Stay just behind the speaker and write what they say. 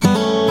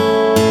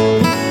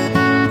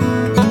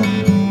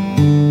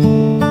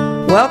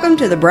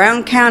Welcome to the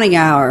Brown County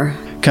Hour.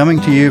 Coming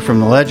to you from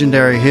the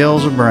legendary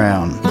hills of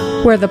Brown,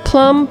 where the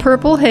plum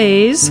purple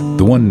haze,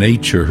 the one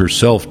nature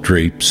herself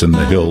drapes in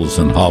the hills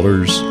and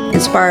hollers,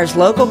 inspires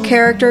local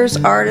characters,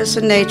 artists,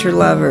 and nature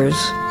lovers.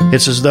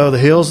 It's as though the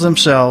hills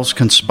themselves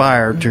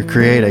conspired to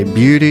create a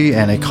beauty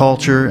and a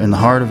culture in the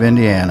heart of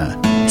Indiana.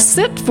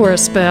 Sit for a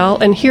spell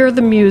and hear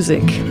the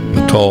music,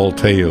 the tall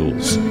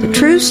tales, the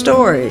true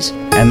stories,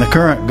 and the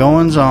current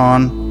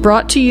goings-on,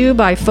 brought to you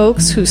by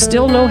folks who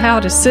still know how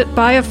to sit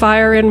by a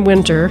fire in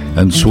winter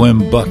and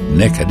swim buck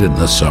naked in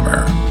the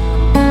summer.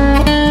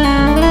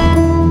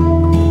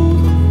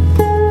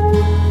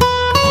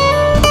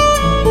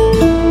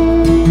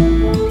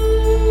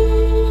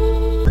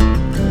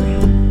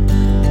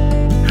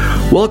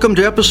 Welcome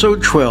to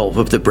episode 12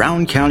 of the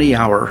Brown County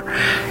Hour.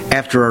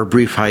 After our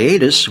brief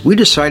hiatus, we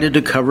decided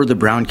to cover the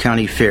Brown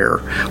County Fair.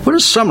 What a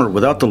summer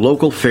without the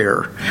local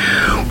fair.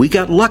 We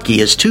got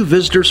lucky as two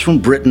visitors from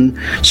Britain,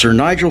 Sir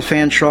Nigel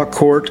Fanshawe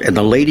Court and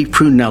the Lady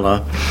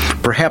Prunella,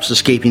 perhaps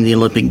escaping the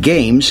Olympic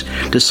Games,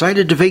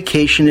 decided to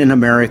vacation in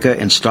America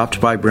and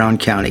stopped by Brown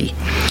County.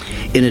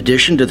 In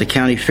addition to the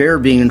county fair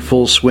being in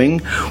full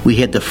swing, we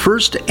had the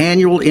first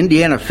annual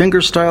Indiana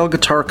Fingerstyle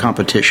guitar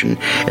competition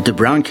at the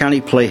Brown County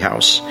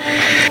Playhouse.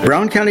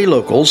 Brown County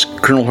locals,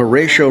 Colonel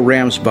Horatio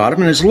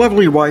Ramsbottom and his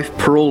lovely wife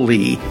Pearl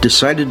Lee,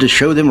 decided to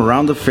show them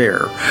around the fair,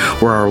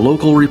 where our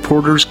local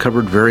reporters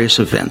covered various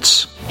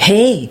events.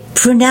 Hey,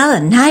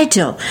 Prunella,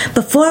 Nigel,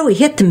 before we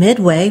hit the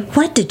midway,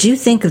 what did you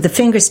think of the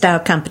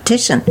fingerstyle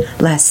competition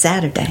last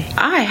Saturday?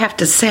 I have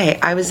to say,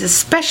 I was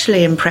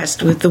especially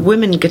impressed with the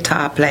women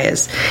guitar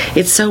players.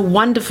 It's so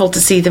wonderful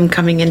to see them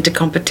coming into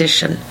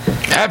competition.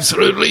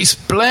 Absolutely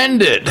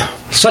splendid.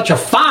 Such a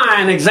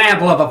fine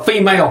example of a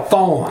female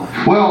form.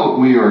 Well,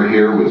 we are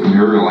here with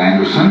Muriel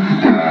Anderson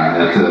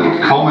at the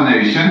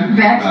culmination.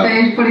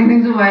 Backstage, putting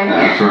things away.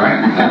 That's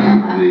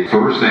right. The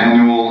first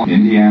annual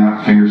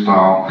Indiana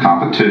Fingerstyle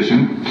competition.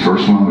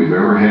 First one we've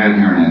ever had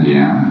here in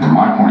Indiana. From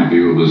my point of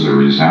view, it was a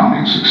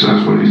resounding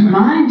success. What do you think?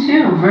 Mine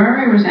too.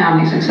 Very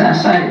resounding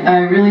success.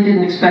 I really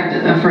didn't expect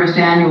the first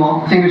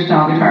annual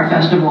Fingerstyle Guitar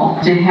Festival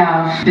to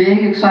have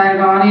big,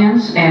 excited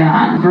audience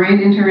and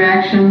great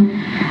interaction,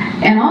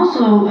 and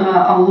also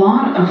a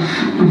lot of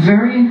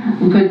very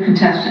good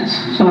contestants.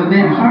 So it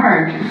made it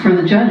hard for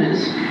the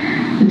judges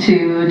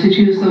to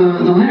choose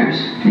the winners,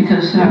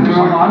 because there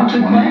were a lot of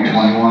good players.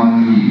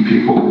 21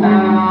 people.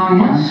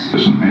 Yes.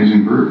 It's an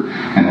amazing group.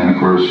 And then, of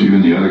course, you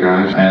and the other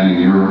guys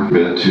adding your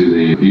bit to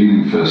the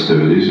evening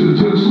festivities. It was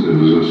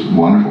just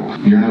wonderful.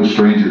 You're no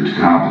stranger to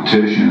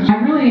competitions. I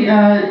really,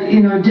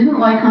 didn't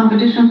like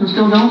competitions and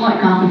still don't like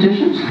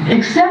competitions,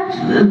 except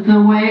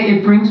the way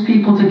it brings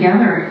people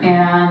together.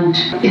 And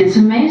it's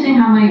amazing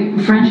how many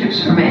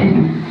friendships are made.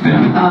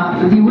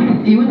 Yeah. You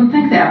wouldn't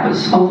think that,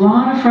 but a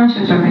lot of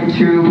friendships are made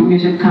through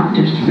music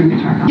competitions, through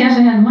guitar competitions. Yes,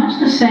 I had much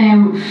the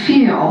same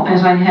feel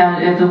as I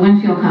had at the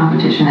Winfield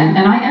competition,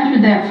 and I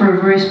entered that for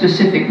a very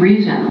specific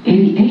reason.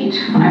 88,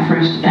 when I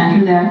first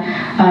entered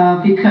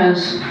that,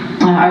 because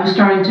I was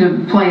starting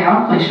to play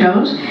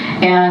shows,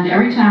 and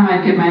every time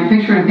I'd get my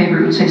picture in a paper,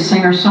 it would say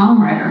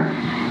singer-songwriter.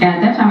 And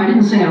at that time, I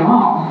didn't sing at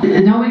all.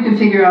 Nobody could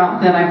figure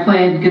out that I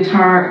played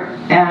guitar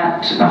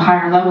at a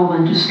higher level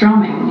than just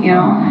strumming,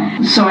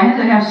 So I had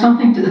to have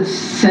something that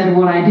said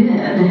what I did.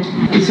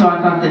 And so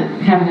I thought that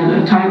having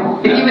a title,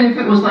 even if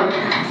it was like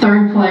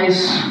third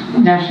place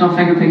National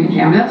Fingerpicking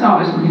Jam, that's all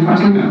I was looking for. I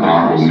was looking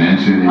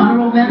for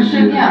honorable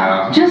mention,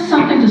 yeah. Just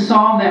something to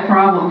solve that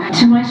problem.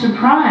 To my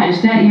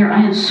surprise, that year I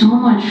had so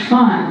much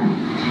fun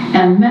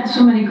and met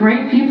so many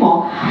great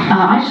people.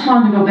 I just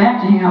wanted to go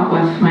back to hang out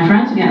with my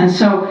friends again. And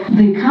so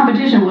the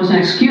competition was an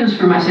excuse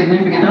for my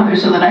significant other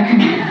so that I could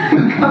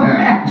go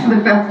back to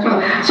the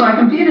festival. So I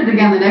competed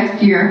again the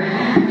next year,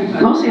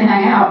 mostly to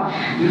hang out.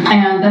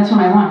 And that's when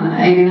I won in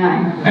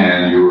 '89.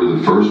 And you were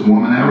the first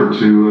woman ever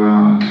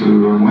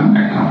to win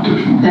that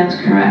competition. That's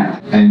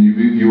correct. And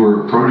you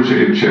were a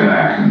protege of Chet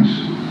Atkins.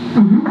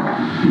 Mm-hmm.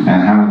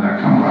 And how did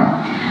that come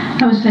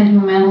about? I was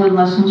taking mandolin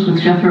lessons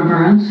with Jethro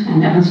Burns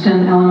in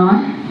Evanston,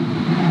 Illinois.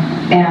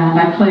 And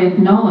I played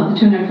Nola, the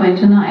tune I played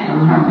tonight on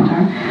the harp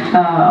guitar.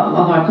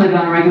 Although I played it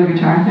on a regular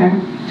guitar there.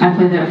 I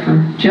played that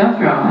for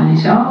Jethro, and he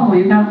said, "Oh,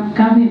 you got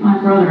to meet my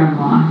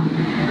brother-in-law."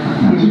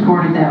 He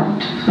recorded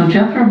that. So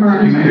Jethro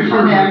Burns and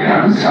Chet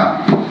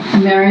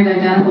Atkins married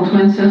identical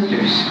twin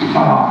sisters.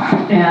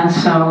 And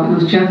so it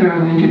was Jethro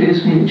who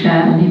introduced me to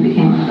Chet, and he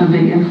became a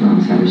big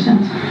influence ever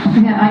since.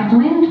 Again, I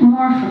gleaned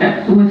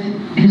more with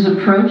his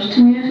approach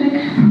to music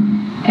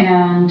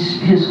and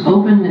his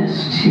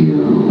openness to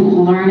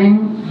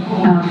learning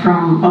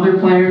from other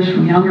players,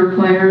 from younger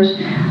players,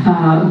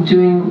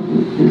 doing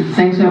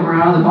things that were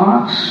out of the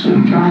box,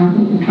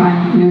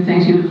 trying new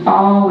things. He was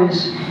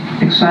always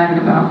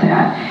excited about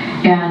that.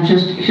 And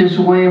just his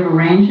way of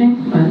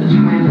arranging, his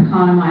way of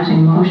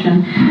economizing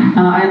motion.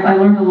 I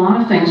learned a lot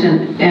of things,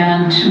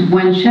 and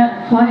when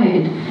Chet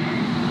played,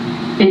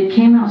 it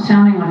came out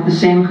sounding like the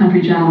same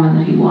country gentleman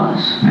that he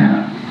was.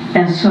 Yeah.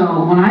 And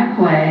so when I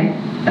play,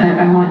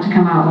 I want it to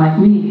come out like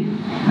me,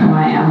 who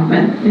I am.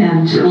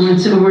 And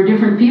so we're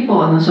different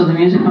people, and so the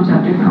music comes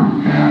out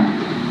differently. Yeah.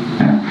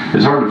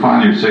 It's hard to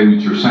find your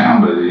signature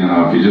sound, but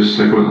if you just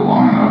stick with it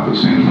long enough, it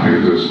seems like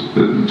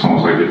it's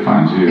almost like it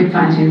finds you. It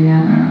finds you,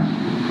 yeah.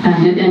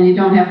 And you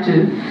don't have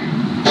to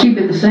keep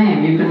it the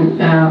same. You can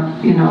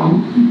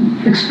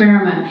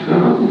experiment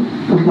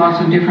with lots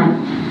of different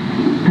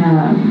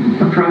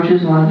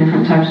approaches, a lot of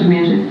different types of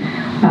music.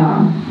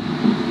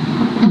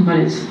 But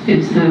it's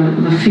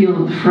the feel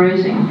of the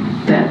phrasing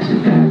that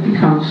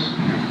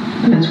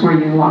that's where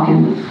you walk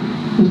in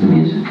with the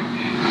music.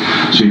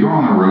 So you're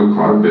on the road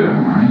quite a bit,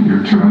 right?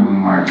 You're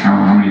traveling like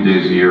how many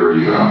days a year are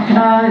you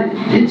out?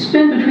 It's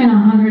been between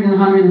 100 and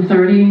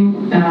 130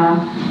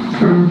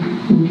 for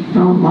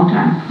a long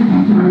time, a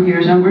number of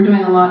years. And we're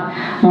doing a lot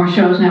more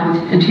shows now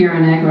with Tierra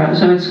Negra.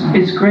 So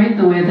it's great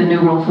the way the New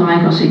World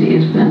Flamenco CD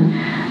has been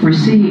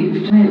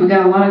received. We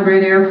got a lot of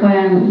great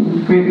airplay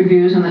and great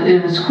reviews, and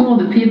it's cool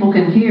that people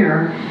can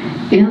hear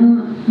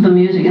in the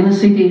music, in the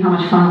CD, how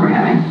much fun we're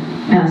having.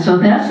 And so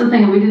that's the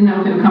thing. We didn't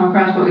know if it would come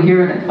across, but we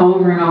hear it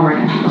over and over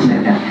again. People say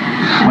that.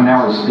 Well,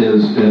 now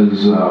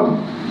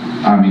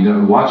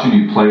watching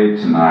you play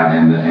tonight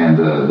and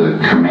the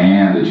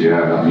command that you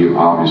have, you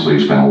obviously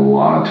spend a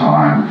lot of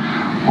time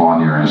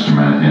on your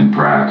instrument in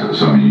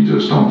practice. I mean, you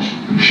just don't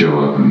show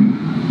up and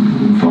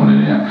phone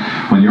it in.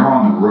 When you're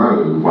on the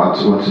road,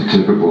 what's a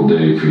typical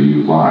day for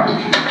you like?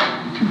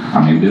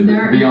 I mean,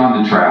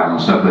 beyond the travel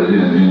and stuff, but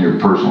in your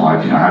personal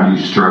life, how do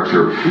you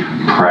structure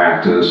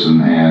practice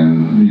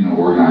and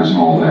organizing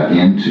all that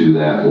into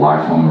that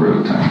life on the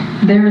road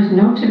thing? There is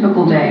no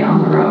typical day on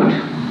the road.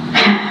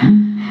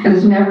 It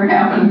has never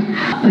happened.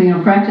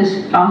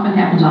 Practice often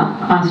happens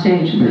on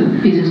stage. The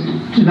pieces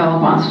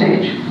develop on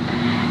stage.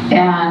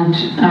 And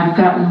I've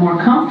gotten more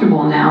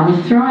comfortable now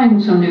with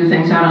throwing some new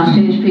things out on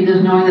stage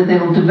because knowing that they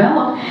will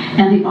develop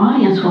and the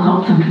audience will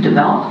help them to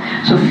develop.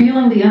 So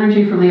feeling the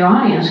energy from the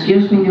audience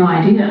gives me new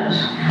ideas.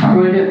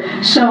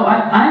 So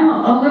I'm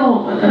a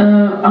little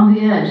on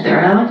the edge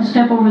there. I like to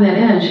step over that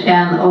edge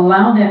and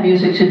allow that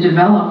music to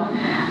develop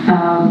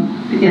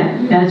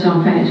at its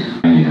own pace.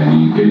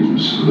 Any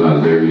engagements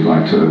there you'd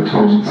like to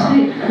tell us about?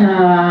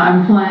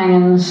 I'm playing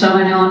in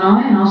Southern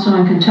Illinois and also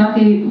in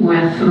Kentucky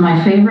with my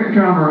favorite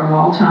drummer of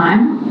all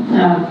time,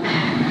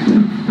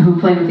 who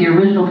played with the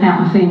original Pat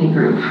Metheny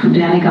group,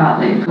 Danny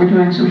Gottlieb. We're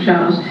doing some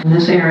shows in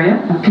this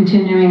area,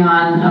 continuing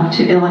on up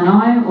to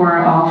Illinois, or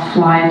I'll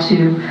fly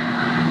to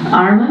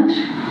Ireland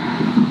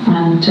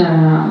and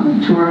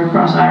tour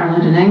across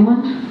Ireland and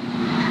England,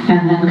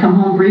 and then come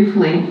home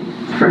briefly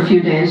for a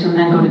few days and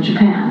then go to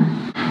Japan.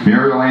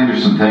 Muriel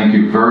Anderson, thank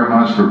you very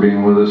much for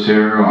being with us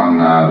here on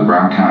the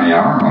Brown County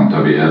Hour on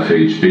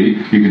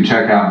WFHB. You can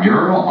check out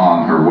Muriel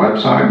on her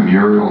website,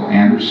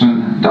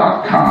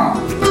 murielanderson.com.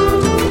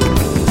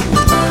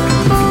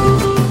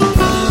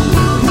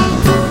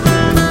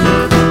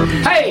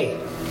 Hey,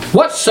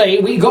 what say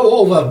we go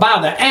over by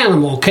the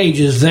animal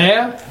cages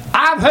there?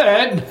 I've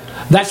heard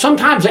that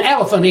sometimes the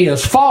elephant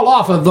ears fall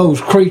off of those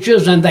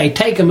creatures and they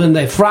take them and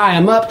they fry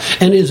them up,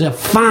 and is a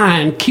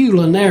fine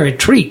culinary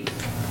treat.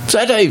 Is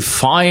that a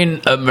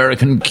fine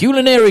American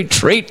culinary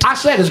treat? I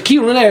said it's a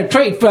culinary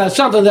treat for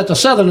something that the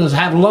Southerners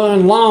have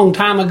learned long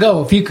time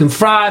ago. If you can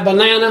fry a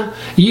banana,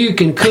 you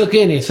can cook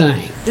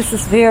anything. This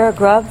is Vera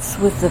Grubbs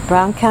with the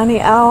Brown County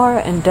Hour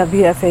and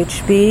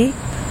WFHB.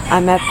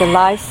 I'm at the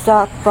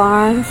livestock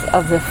barns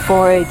of the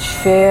 4-H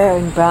fair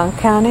in Brown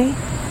County,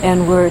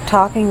 and we're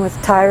talking with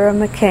Tyra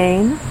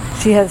McCain.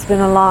 She has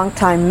been a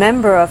long-time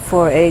member of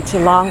 4-H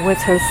along with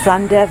her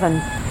son Devin.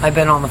 I've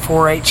been on the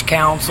 4-H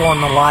Council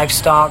and the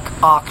Livestock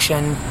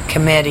Auction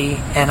Committee,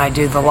 and I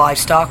do the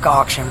livestock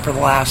auction for the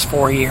last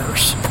 4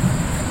 years.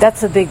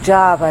 That's a big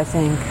job, I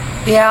think.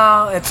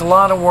 Yeah, it's a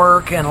lot of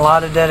work and a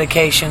lot of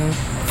dedication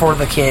for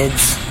the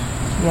kids.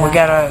 Yeah. We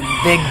got a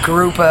big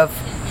group of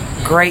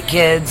great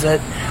kids that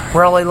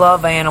really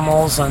love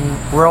animals and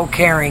real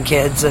caring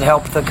kids that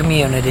help the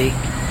community.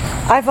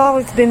 I've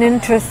always been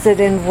interested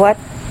in what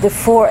the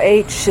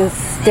 4-H's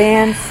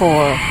stand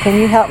for. Can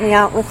you help me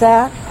out with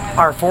that?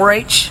 Our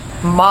 4-H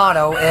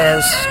motto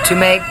is to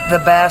make the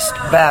best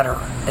better.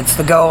 It's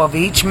the goal of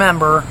each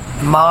member,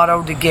 the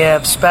motto to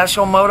give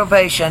special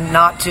motivation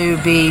not to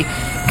be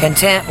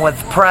content with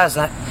the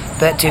present,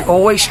 but to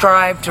always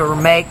strive to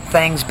make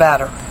things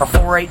better. Our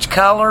 4-H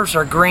colors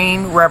are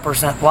green,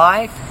 represent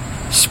life,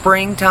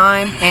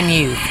 springtime, and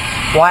youth.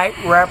 White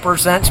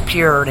represents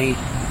purity.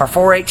 Our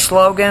 4-H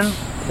slogan,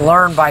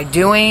 learn by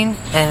doing,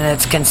 and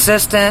it's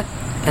consistent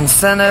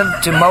incentive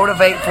to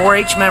motivate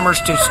 4-H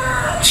members to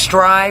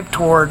strive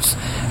towards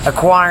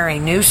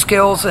acquiring new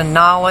skills and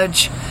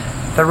knowledge.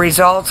 The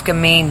results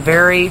can mean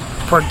very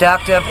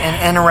productive and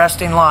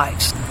interesting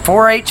lives.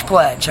 4-H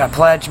pledge. I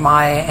pledge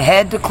my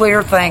head to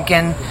clear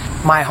thinking,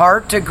 my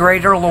heart to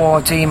greater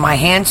loyalty, my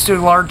hands to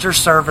larger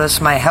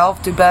service, my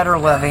health to better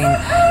living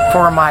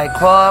for my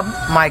club,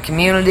 my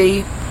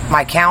community,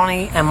 my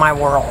county, and my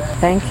world.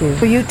 Thank you.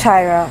 For you,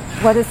 Tyra,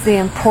 what is the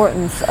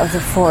importance of the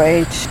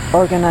 4-H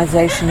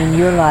organization in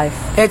your life?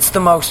 It's the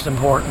most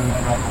important.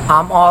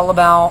 I'm all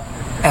about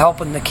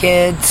helping the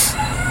kids.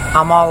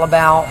 I'm all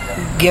about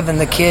giving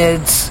the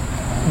kids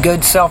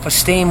good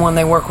self-esteem when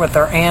they work with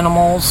their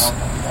animals.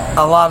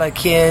 A lot of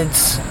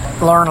kids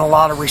learn a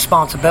lot of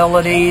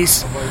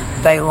responsibilities.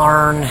 They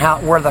learn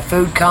where the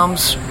food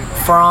comes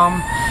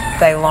from.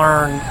 They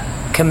learn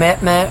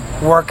commitment,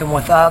 working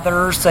with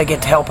others. They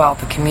get to help out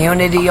the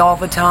community all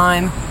the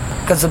time.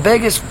 Because the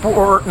biggest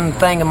important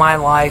thing in my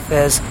life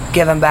is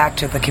giving back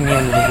to the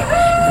community.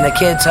 And the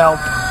kids help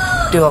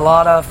do a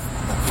lot of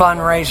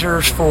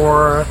fundraisers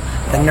for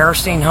the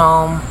nursing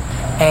home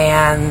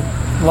and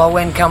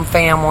low-income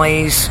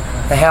families.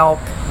 They help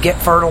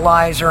get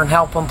fertilizer and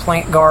help them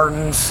plant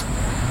gardens.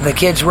 The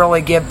kids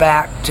really give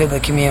back to the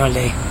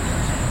community.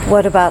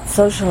 What about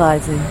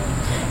socializing?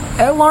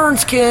 It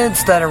learns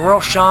kids that are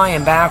real shy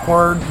and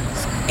backward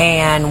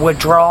and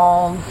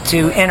withdraw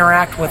to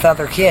interact with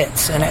other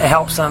kids, and it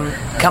helps them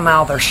come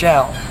out of their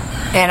shell.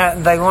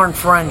 And they learn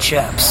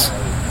friendships,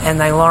 and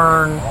they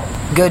learn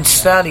good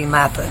study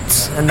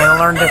methods, and they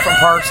learn different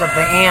parts of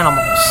the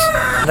animals.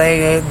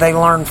 They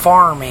learn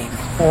farming,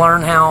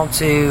 learn how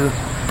to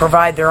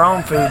provide their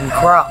own food and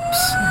crops.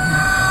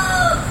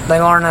 They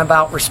learn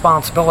about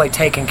responsibility,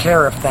 taking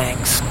care of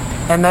things.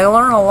 And they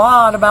learn a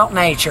lot about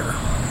nature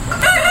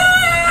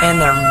and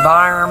their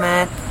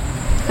environment.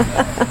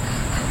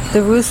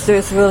 The rooster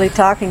is really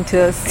talking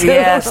to us, too.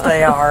 Yes,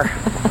 they are.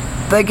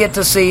 They get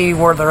to see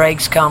where their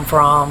eggs come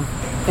from.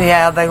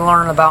 Yeah, they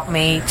learn about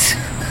meat.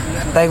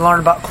 They learn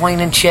about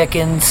cleaning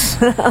chickens.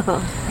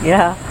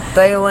 Yeah.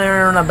 They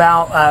learn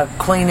about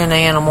cleaning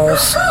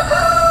animals.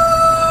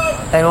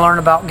 They learn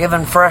about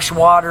giving fresh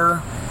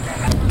water.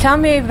 Tell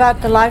me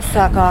about the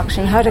livestock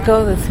auction. How'd it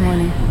go this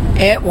morning?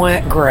 It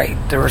went great.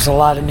 There was a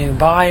lot of new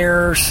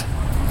buyers.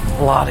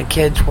 A lot of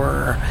kids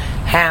were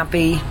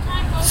happy.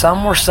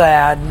 Some were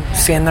sad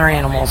seeing their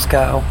animals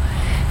go.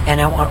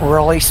 And it went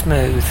really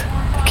smooth.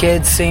 The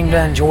kids seemed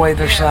to enjoy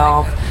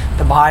themselves.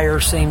 The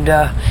buyers seemed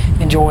to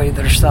enjoy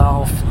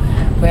themselves.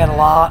 We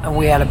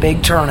had a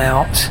big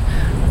turnout.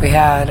 We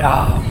had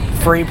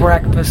free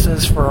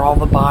breakfasts for all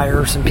the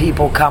buyers and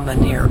people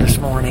coming here this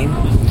morning.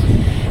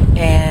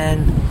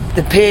 And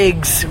the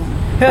pigs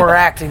were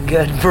acting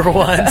good for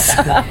once.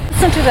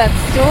 Listen to that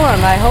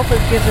storm. I hope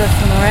it gives us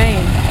some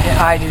rain.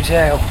 Yeah, I do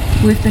too.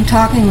 We've been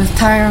talking with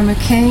Tyra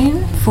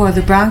McCain for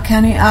the Brown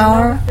County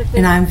Hour,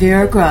 and I'm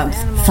Vera Grubbs,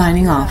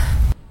 signing off.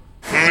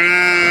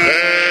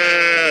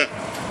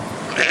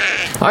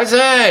 I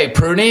say,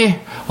 Pruny,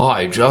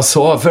 I just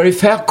saw a very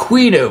fair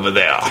queen over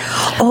there.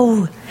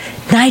 Oh,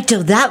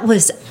 Nigel, that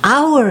was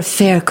our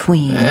fair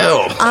queen.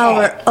 Oh.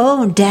 Our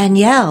own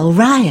Danielle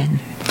Ryan.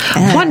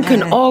 One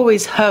can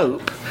always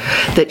hope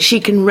that she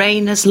can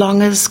reign as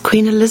long as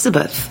Queen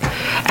Elizabeth.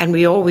 And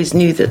we always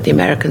knew that the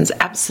Americans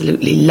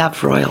absolutely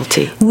love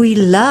royalty. We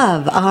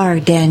love our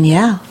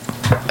Danielle.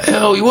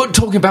 Oh, you weren't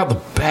talking about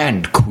the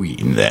band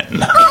queen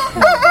then.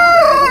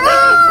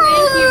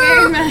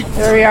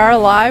 Here we are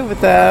live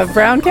with the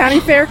Brown County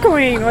Fair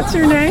Queen. What's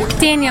your name?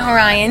 Danielle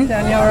Ryan.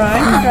 Danielle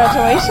Ryan.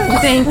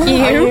 Congratulations. Thank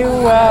you. Are you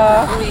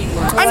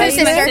I'm her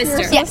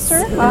sister. Yes.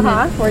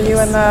 Were you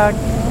in the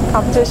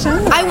competition?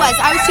 I was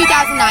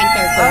 2009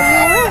 third grade.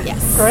 Oh, you were?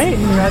 Yes. Great.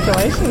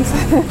 Congratulations.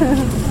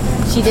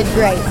 She did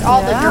great.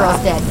 All the girls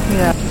did.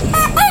 Yeah.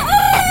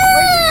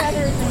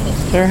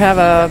 We have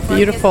a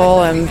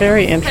beautiful and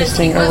very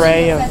interesting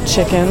array of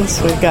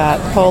chickens. We've got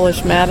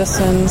Polish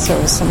Madisons,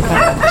 so some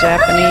kind of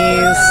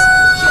Japanese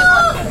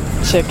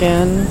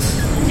chicken.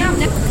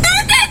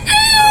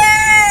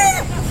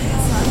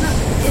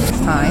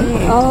 Hi.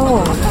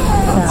 Oh,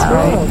 that's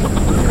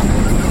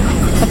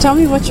great. Tell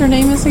me what your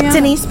name is again?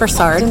 Denise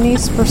Broussard.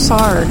 Denise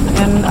Broussard.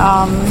 And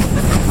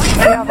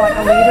you have like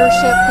a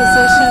leadership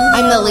position?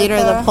 I'm the leader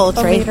of the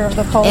poultry.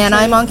 And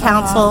I'm on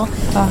council.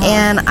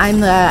 And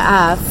I'm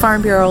the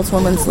Farm Bureau's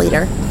women's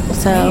leader.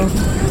 So.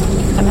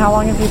 And how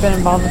long have you been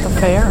involved with the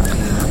fair?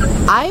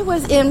 I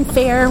was in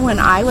fair when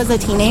I was a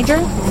teenager.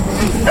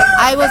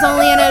 I was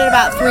only in it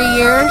about 3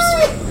 years.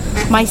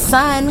 My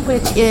son,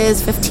 which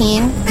is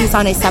 15, he's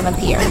on his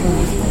 7th year.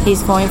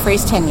 He's going for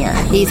his 10th year.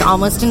 He's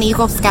almost an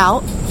Eagle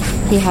Scout.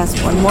 He has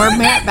one more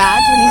merit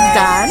badge when he's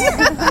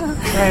done.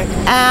 Right.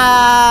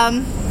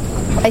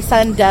 My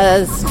son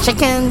does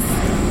chickens,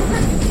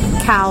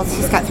 cows.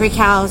 He's got 3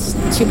 cows,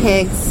 2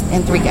 pigs,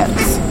 and 3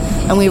 goats.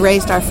 And we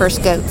raised our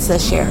first goats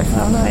this year.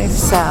 Oh,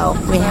 nice. So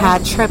we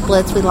had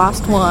triplets. We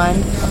lost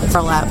one.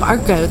 Our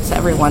goats,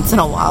 every once in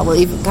a while, will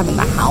even come in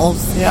the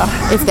house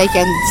if they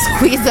can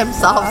squeeze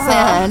themselves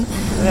in.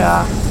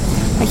 Yeah.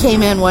 I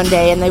came in one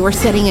day and they were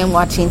sitting and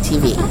watching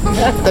TV.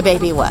 The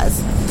baby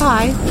was.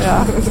 Hi.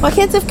 Yeah. Well,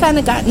 kids have kind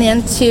of gotten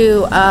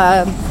into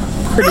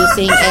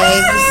producing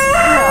eggs.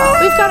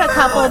 We've got a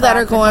couple that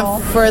are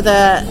going for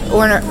the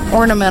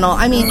ornamental.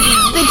 I mean,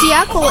 the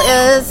jackal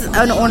is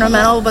an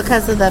ornamental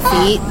because of the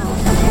feet.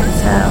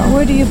 So.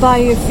 Where do you buy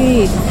your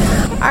feed?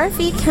 Our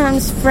feed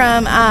comes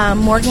from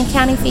Morgan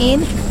County Feed.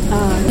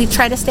 We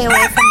try to stay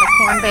away from the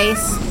corn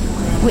base.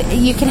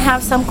 You can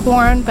have some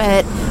corn,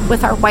 but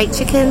with our white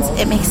chickens,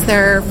 it makes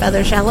their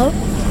feathers yellow.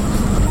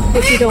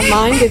 But you don't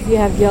mind if you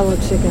have yellow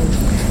chicken?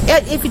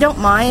 if you don't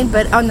mind,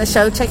 but on the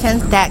show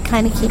chickens, that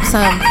kind of keeps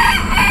them.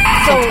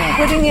 So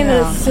putting in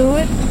a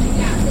suet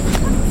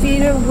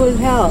feeder would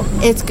help.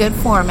 It's good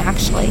for them,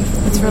 actually.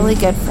 It's really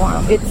good for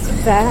them. It's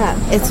fat.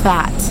 It's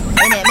fat,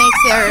 and it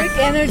makes their quick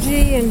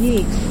energy and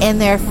heat. And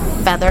their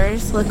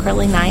feathers look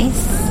really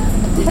nice.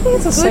 I think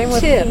it's the same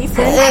with beef.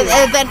 The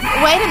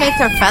way to make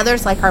their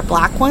feathers like our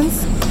black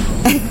ones.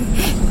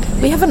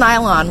 We have a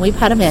nylon. We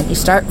put them in. You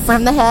start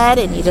from the head,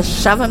 and you just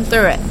shove them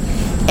through it,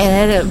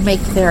 and it'll make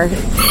their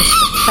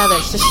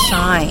feathers just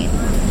shine.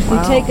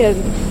 You take a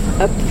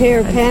pair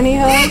of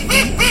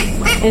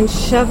pantyhose and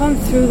shove them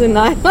through the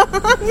nylon.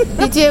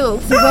 You do.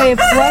 It's a way of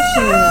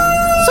flushing them.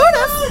 Sort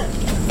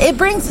of. It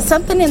brings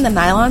something in the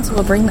nylons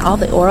will bring all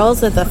the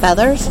orals of the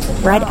feathers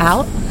right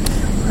out.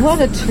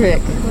 What a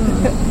trick.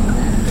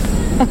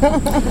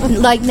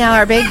 Like now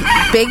our big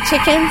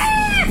chickens,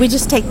 we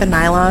just take the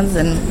nylons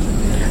and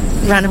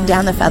run them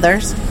down the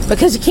feathers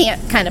because you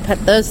can't kind of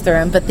put those through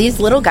them. But these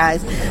little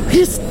guys, we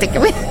just stick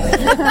them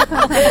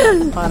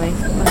in. Funny.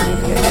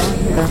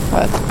 Their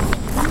foot.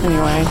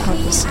 Anyway, I'll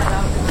just...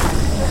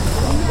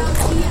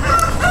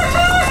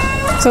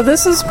 So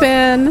this has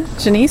been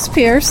Janice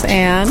Pierce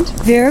and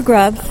Vera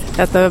Grubb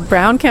at the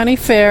Brown County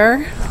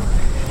Fair,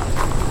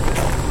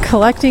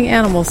 collecting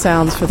animal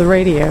sounds for the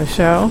radio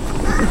show.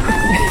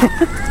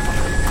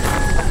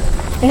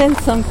 And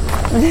some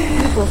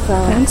people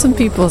sounds. And some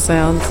people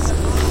sounds.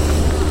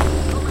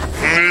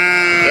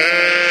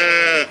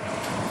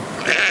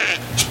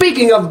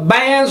 Speaking of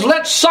bands,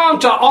 let's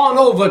saunter on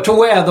over to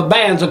where the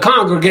bands are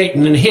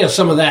congregating and hear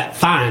some of that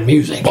fine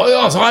music. Well,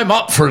 yes, I'm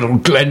up for a little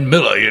Glenn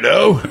Miller, you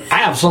know.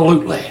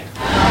 Absolutely.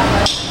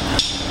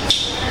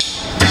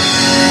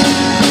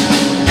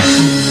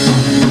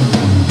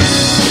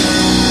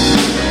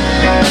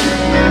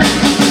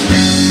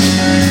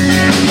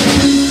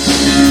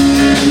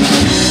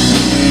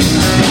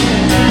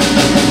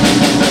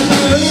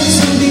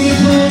 Some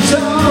people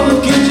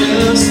talking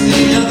just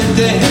the other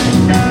day.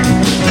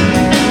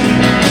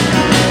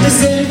 They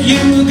said you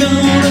were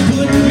gonna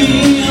put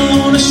me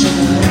on a show.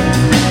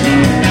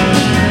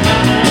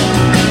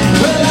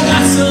 Well, I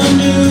got some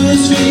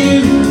news for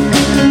you.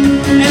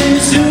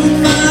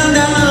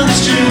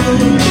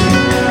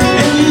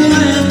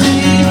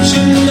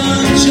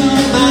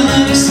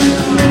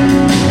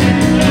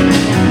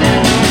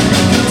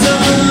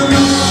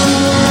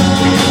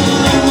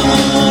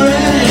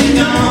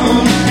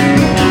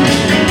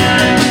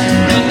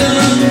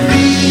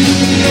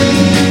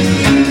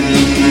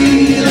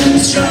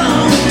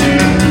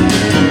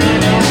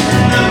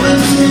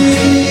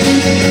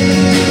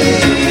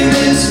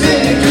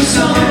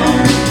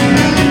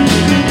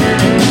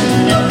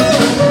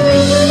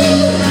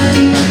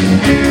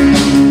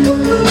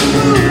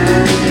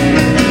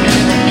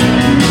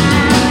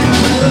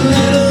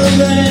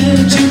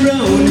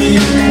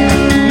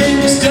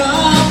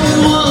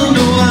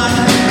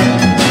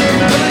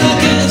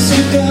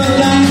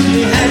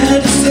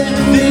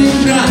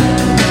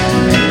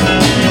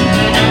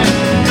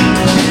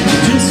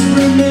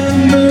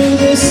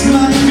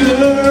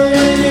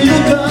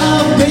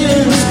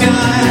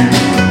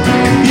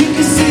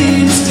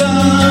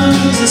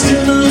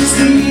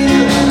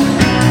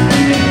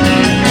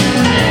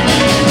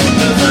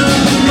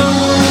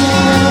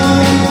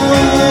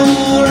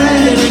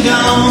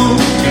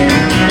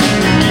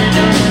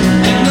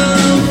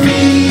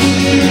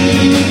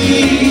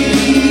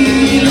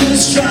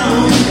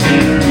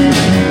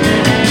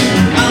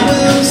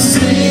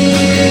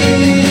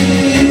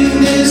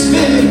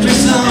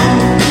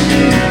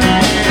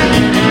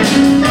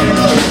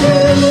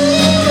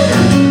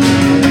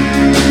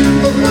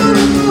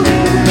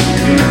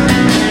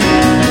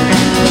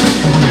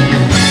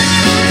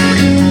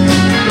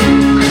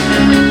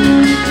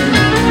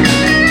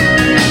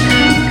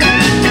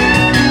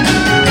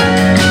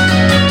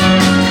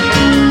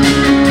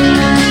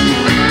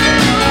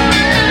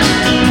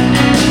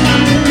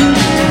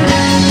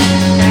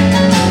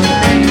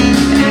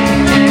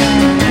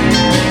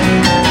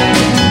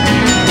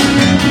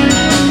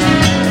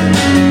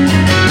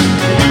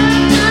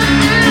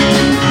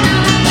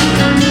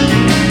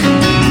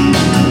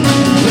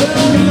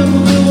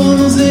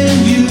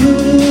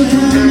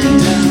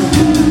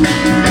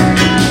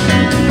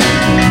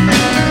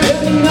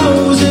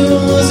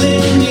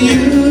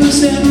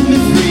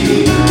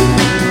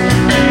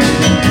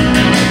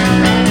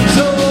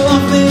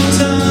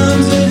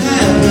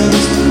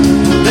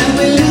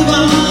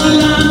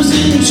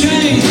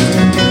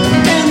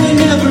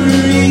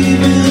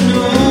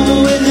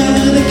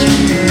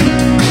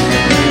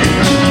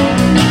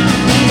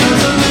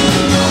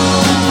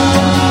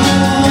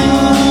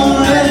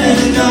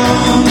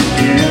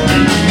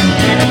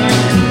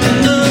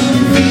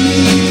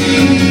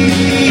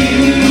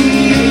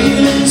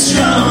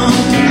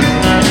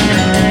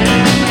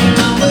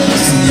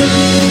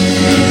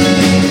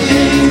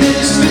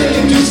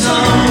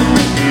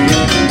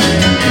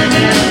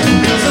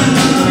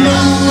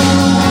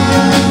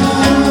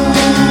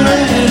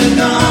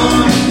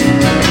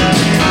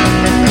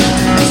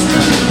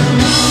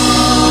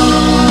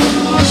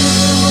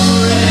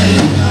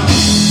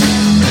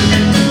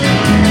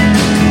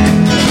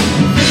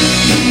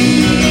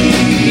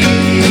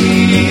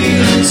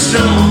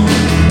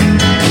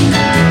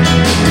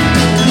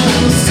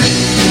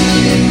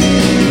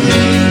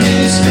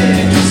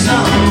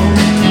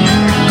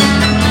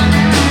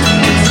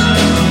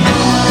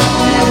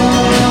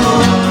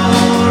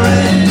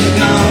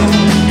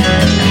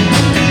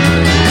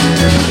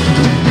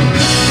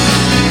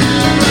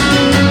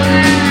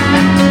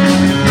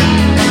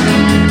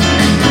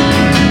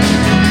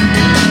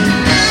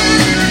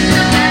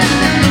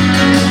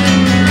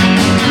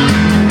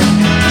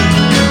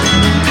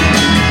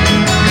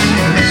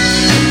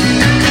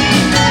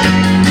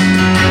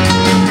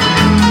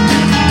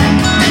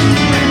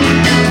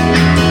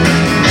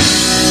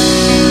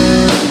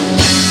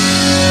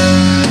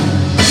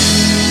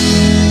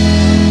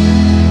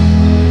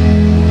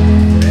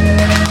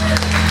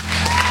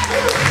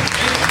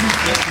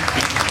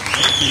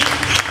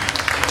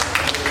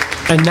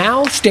 And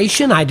now,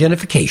 station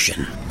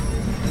identification.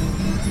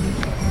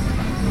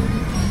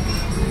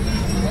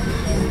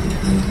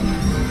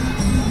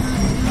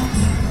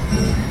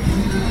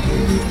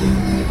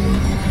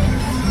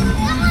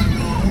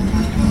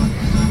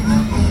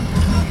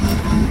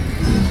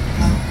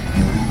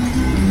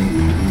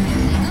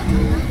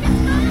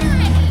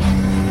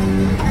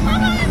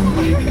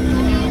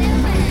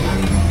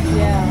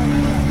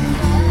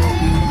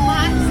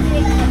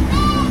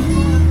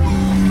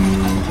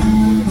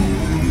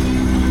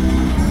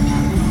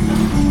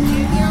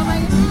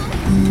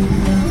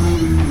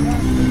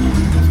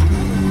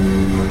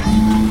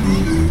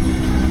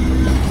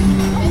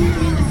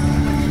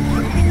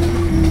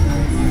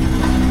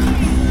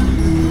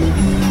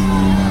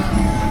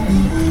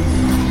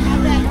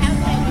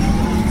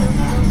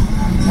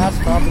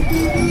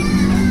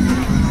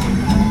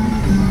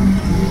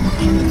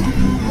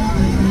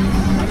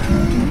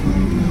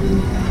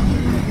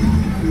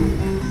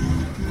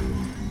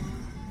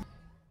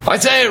 I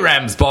say,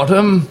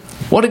 Ramsbottom,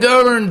 want to go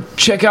over and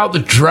check out the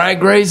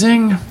drag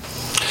racing?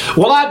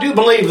 Well, I do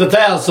believe that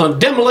there's a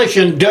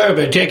demolition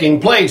derby taking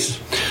place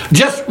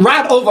just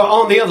right over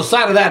on the other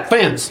side of that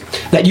fence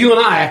that you and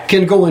I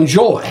can go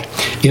enjoy,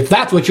 if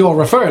that's what you're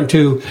referring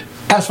to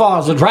as far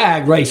as the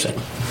drag racing.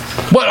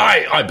 Well,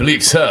 I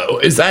believe so.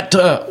 Is that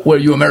where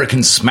you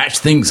Americans smash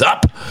things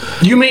up?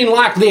 You mean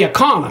like the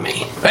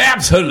economy?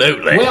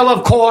 Absolutely. Well,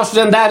 of course,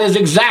 then that is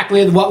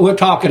exactly what we're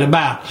talking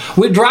about.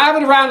 We drive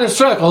it around in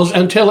circles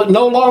until it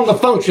no longer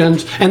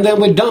functions, and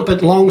then we dump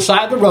it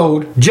alongside the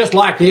road, just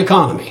like the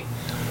economy.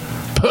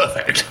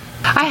 Perfect.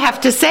 I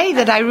have to say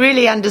that I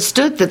really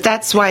understood that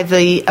that's why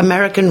the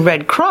American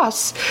Red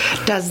Cross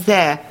does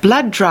their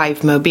blood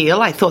drive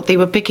mobile. I thought they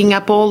were picking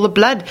up all the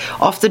blood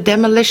off the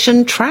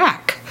demolition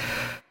track.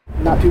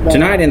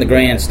 Tonight in the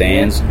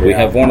grandstands, we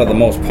have one of the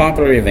most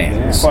popular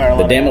events,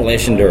 the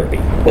Demolition Derby.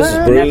 This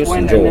is Bruce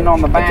and George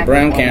at the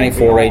Brown County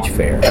 4-H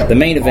Fair. The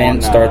main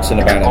event starts in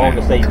about an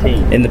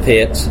hour. In the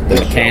pits, the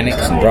mechanics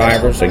and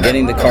drivers are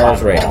getting the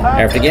cars ready.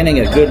 After getting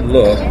a good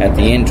look at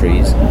the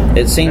entries,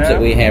 it seems that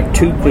we have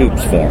two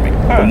groups forming,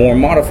 the more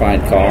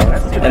modified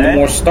cars and the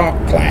more stock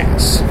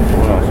class.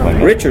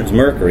 Richard's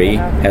Mercury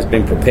has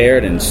been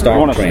prepared in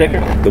stock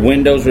trim. The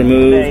windows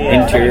removed,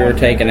 interior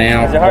taken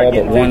out, all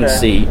but one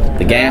seat.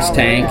 The gas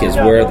tank is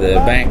where the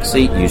back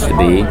seat used to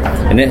be,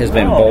 and it has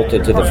been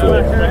bolted to the floor.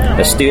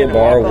 A steel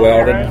bar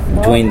welded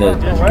between the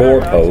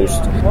door posts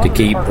to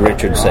keep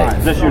Richard safe.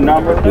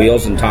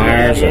 Wheels and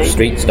tires are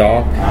street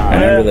stock,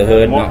 and under the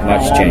hood, not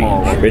much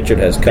change. Richard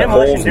has cut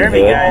holes in the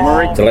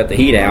hood to let the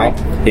heat out.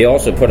 He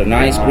also put a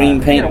nice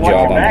green paint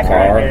job on the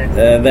car.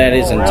 That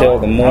is until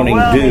the morning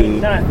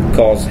dew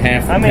caused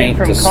half the paint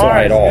to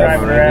slide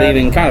off,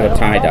 leaving kind of a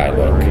tie-dye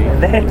look.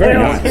 Very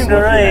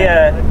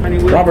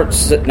nice.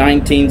 Robert's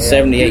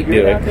 1978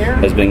 Buick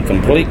has been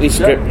completely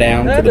stripped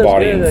down to the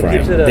body and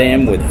frame.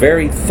 Then, with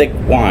very thick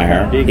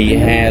wire, he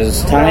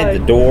has tied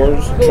the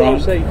doors,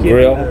 trunk,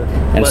 grill,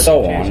 and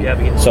so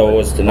on, so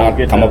as to not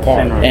come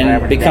apart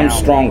and become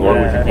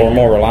stronger or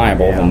more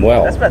reliable than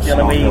welds.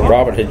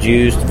 Robert had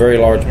used very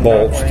large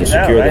bolts to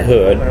secure the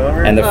hood,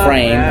 and the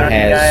frame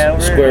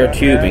has square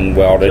tubing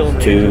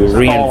welded to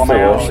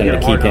reinforce and to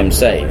keep him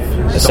safe.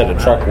 A set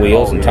of truck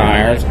wheels and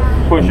tires,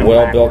 and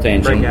well-built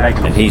engine,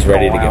 and he's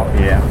ready to go.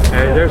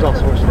 There's all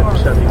sorts of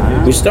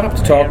stuff. We stopped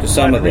to talk to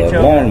some of the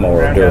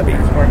lawnmower derby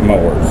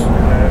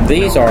mowers.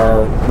 These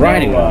are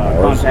riding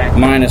lawnmowers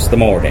minus the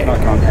mower deck.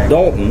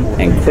 Dalton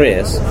and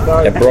Chris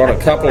have brought a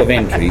couple of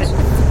entries.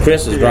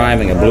 Chris is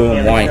driving a blue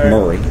and white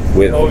Murray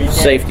with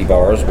safety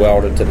bars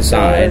welded to the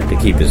side to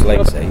keep his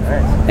legs safe.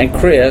 And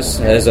Chris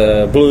has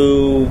a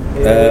blue,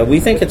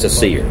 we think it's a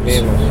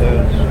Sears.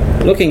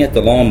 Looking at the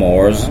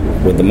lawnmowers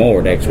with the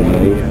mower decks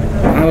removed,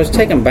 I was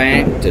taken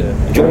back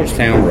to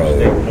Georgetown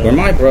Road, where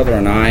my brother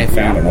and I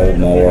found an old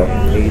mower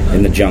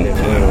in the junk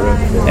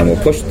pile, and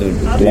we'll push the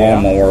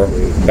lawnmower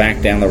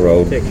back down the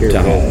road to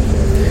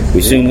home.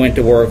 We soon went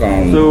to work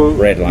on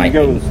Red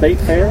Lightning,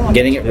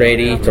 getting it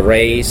ready to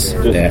race,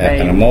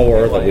 and a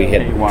mower that we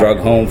had drug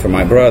home for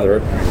my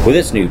brother with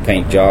its new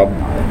paint job.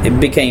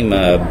 It became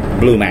a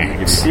Blue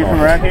Max.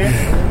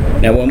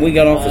 Now, when we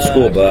got off the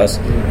school bus,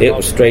 it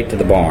was straight to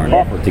the barn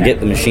to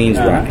get the machines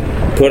running.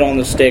 Put on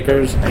the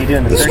stickers,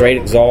 the straight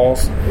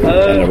exhaust,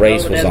 and the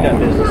race was on.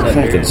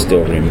 I can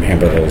still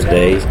remember those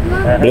days.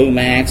 Blue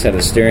Max had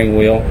a steering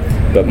wheel,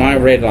 but my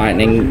Red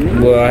Lightning,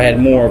 well, I had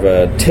more of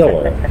a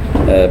tiller.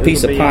 A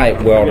piece of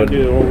pipe welded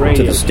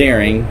to the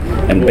steering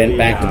and bent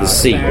back to the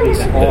seat.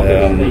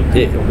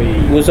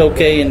 It was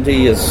okay until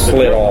you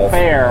slid off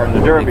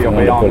if you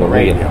wanted to pull a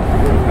wheel.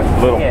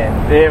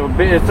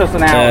 It's just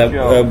an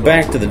hour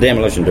back to the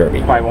Demolition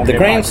Derby. The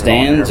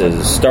grandstands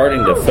is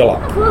starting to fill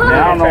up.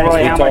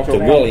 We talked to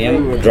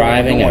William,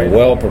 driving a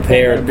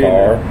well-prepared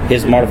car.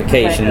 His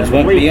modifications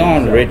went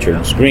beyond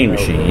Richard's green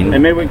machine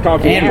and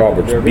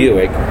Robert's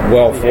Buick,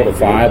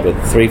 well-fortified with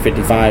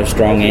 355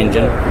 strong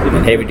engine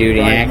and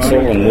heavy-duty axle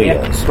rolling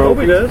wheels.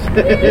 Trophy does?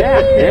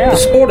 The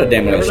sport of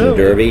demolition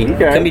derby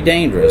can be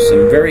dangerous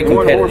and very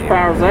competitive,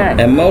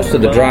 and most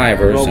of the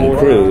drivers and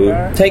crew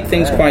take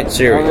things quite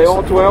seriously.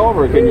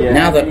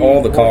 Now that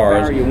all the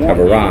cars have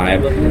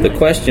arrived, the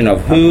question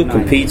of who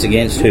competes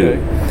against who.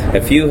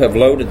 A few have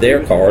loaded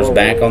their cars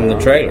back on the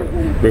trailer,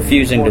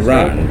 refusing to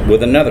run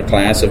with another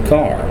class of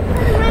car.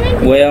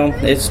 Well,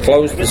 it's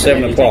close to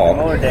 7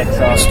 o'clock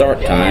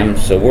start time,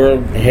 so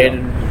we're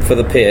headed for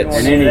the pits,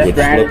 which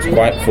looks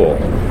quite full.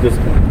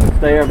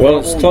 Well,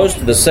 it's close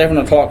to the 7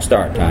 o'clock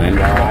start time,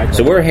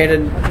 so we're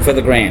headed for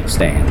the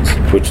grandstands,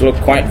 which look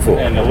quite full.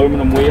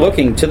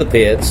 Looking to the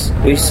pits,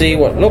 we see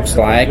what looks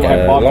like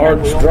a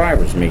large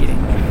drivers' meeting.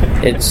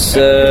 It's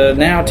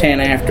now 10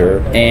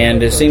 after,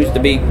 and it seems to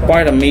be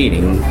quite a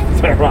meeting,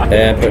 but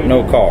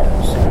no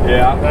cars.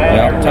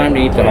 Well, time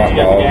to eat the hot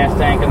dog.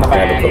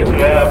 Grab a Coke.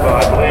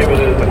 I believe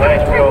it is the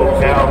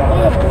Nashville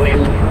Town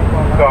Police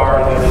car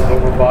that is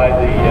over by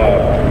the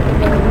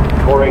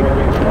 4-H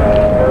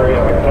area.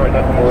 Sorry,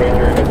 not the 4-H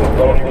area, but the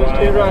Lone These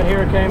two right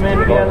here came in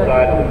together.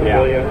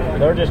 Yeah.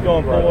 They're just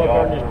going to pull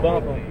up and just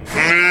bump them.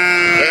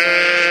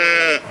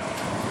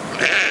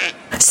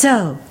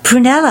 So,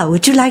 Prunella,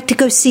 would you like to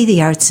go see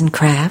the arts and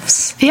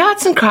crafts? The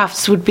arts and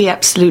crafts would be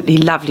absolutely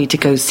lovely to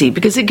go see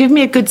because it gives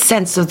me a good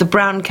sense of the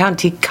Brown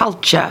County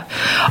culture.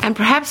 And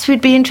perhaps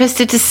we'd be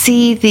interested to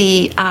see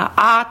the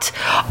art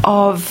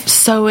of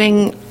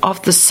sewing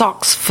of the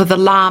socks for the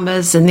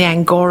llamas and the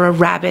Angora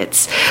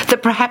rabbits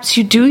that perhaps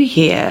you do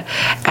here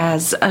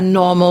as a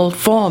normal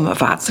form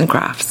of arts and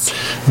crafts.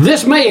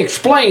 This may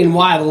explain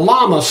why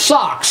llama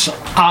socks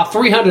are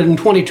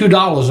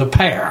 $322 a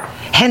pair.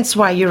 Hence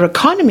why your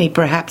economy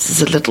perhaps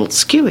is a little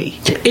skewy.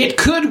 It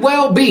could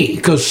well be,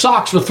 because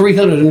socks for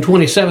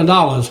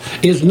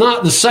 $327 is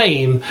not the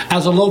same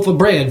as a loaf of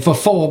bread for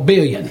 $4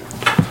 billion.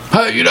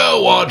 You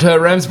know what,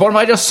 Ramsbottom?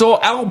 I just saw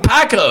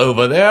Alpaca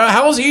over there.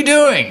 How's he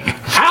doing?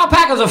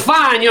 Alpaca's a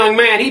fine young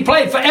man. He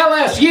played for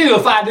LSU,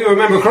 if I do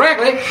remember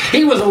correctly.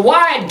 He was a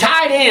wide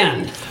tight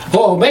end.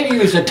 Or maybe he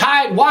was a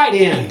tight wide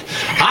end.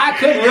 I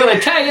couldn't really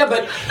tell you,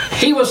 but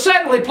he was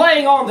certainly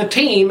playing on the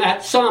team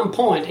at some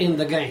point in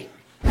the game.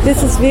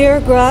 This is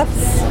Vera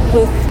Grutz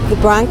with the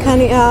Brown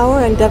County Hour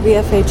and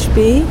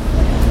WFHB.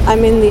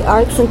 I'm in the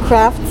Arts and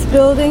Crafts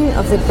building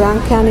of the Brown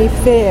County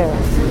Fair.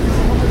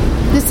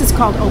 This is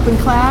called Open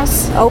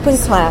Class. Open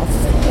Class.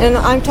 And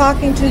I'm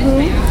talking to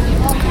whom?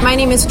 My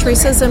name is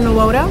Teresa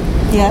Zimnowota.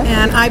 Yes.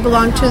 And I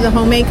belong to the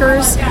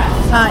Homemakers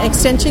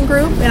Extension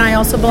Group, and I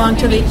also belong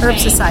to the Herb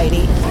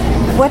Society.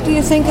 What do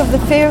you think of the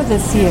fair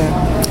this year?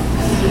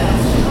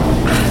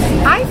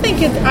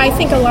 I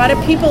think a lot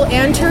of people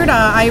entered.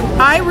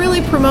 I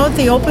really promote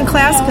the open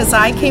class because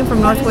I came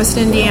from Northwest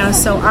Indiana,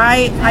 so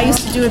I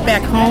used to do it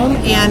back home,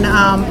 and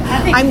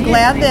I'm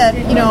glad that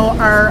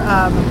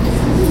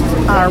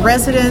our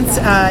residents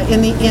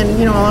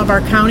in all of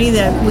our county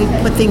that we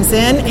put things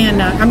in,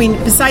 and I mean,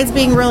 besides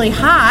being really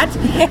hot,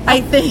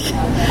 I think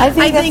that's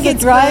it's a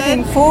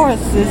driving force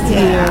this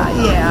year.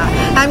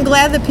 Yeah, I'm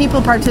glad that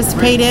people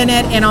participate in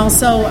it, and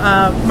also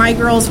my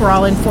girls were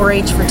all in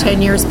 4-H for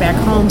 10 years back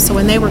home, so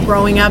when they were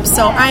growing up,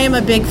 so I am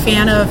a big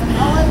fan of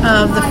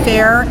the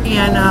fair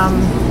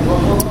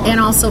and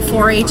also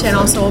 4-H and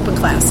also open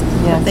class.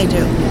 Yes. They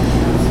do.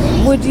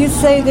 Would you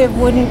say there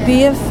wouldn't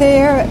be a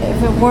fair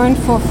if it weren't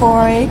for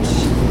 4-H?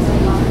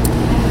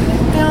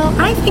 Well,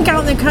 I think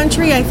out in the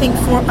country, I think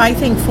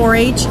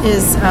 4-H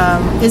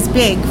is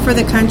big for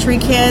the country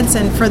kids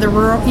and for the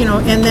rural,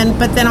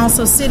 but then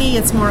also city,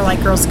 it's more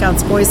like Girl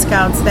Scouts, Boy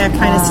Scouts, that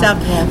kind of stuff.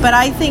 Yes. But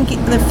I think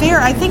the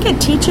fair, I think it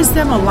teaches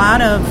them a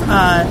lot of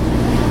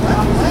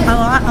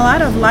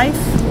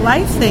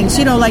life things,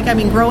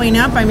 growing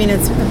up,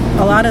 it's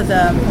a lot of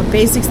the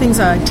basic things,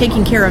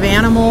 taking care of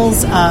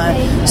animals,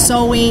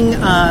 sewing,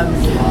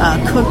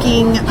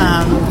 cooking,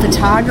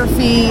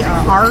 photography,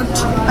 art.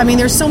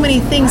 There's so many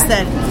things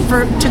that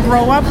to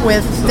grow up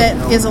with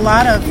that is a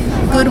lot of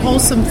good,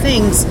 wholesome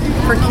things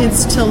for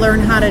kids to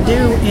learn how to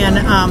do, and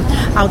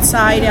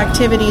outside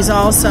activities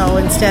also,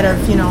 instead of,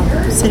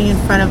 sitting in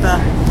front of a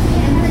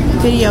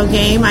video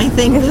game. I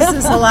think this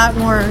is a lot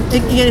more,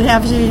 you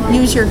have to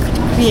use your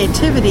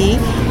creativity,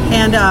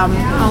 and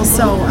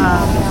also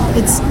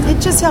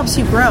it just helps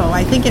you grow.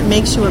 I think it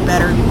makes you a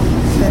better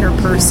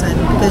person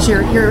because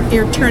you're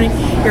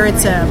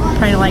it's a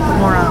kind of like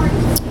more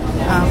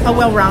a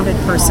well-rounded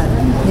person.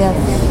 Yes.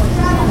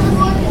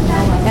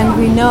 And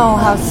we know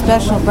how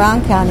special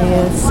Brown County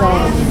is, so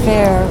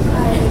fair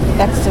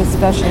extra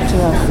special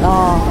to us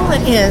all.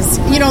 Well, it is.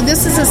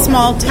 This is a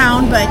small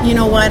town, but you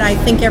know what? I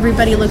think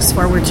everybody looks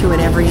forward to it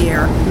every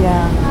year.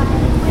 Yeah.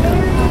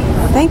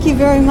 Thank you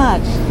very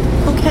much.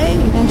 Okay.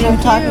 Enjoy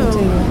talking to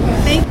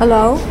you.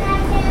 Hello.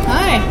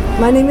 Hi.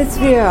 My name is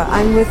Vera.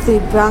 I'm with the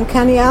Brown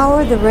County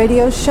Hour, the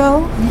radio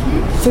show,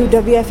 through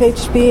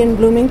WFHB in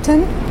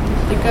Bloomington. I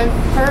think I've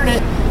heard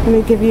it. Let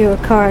me give you a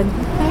card.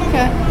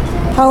 Okay.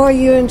 How are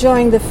you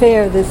enjoying the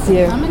fair this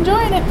year? I'm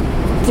enjoying it.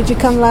 Did you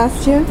come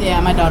last year? Yeah,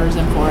 my daughter's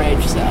in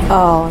 4-H, so.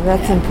 Oh,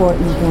 that's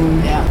important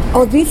then. Yeah.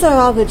 Oh, these are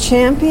all the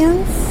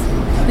champions?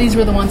 These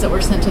were the ones that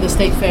were sent to the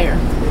state fair.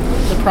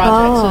 The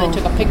project, so they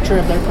took a picture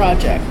of their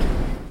project.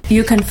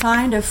 You can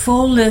find a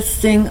full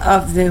listing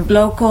of the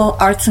local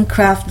arts and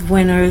craft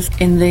winners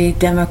in the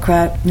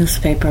Democrat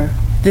newspaper.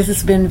 This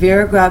has been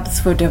Vera Grubbs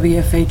for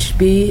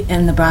WFHB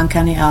and the Brown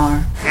County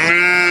Hour.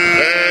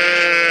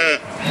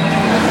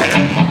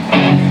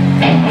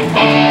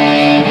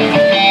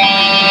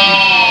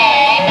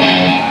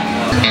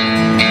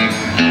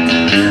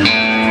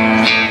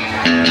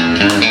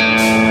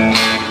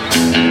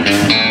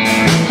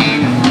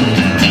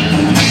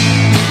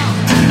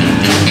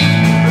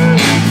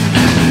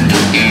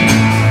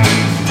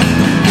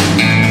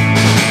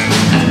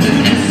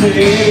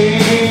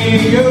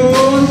 Say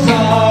you're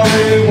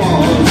sorry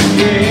once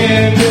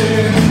again,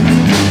 dear.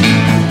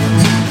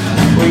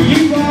 Well,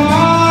 you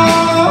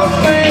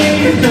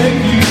always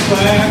take you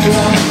back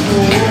once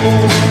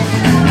more.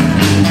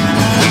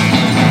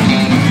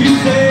 You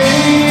say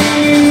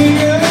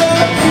you're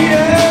every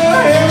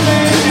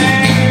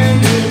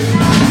hand.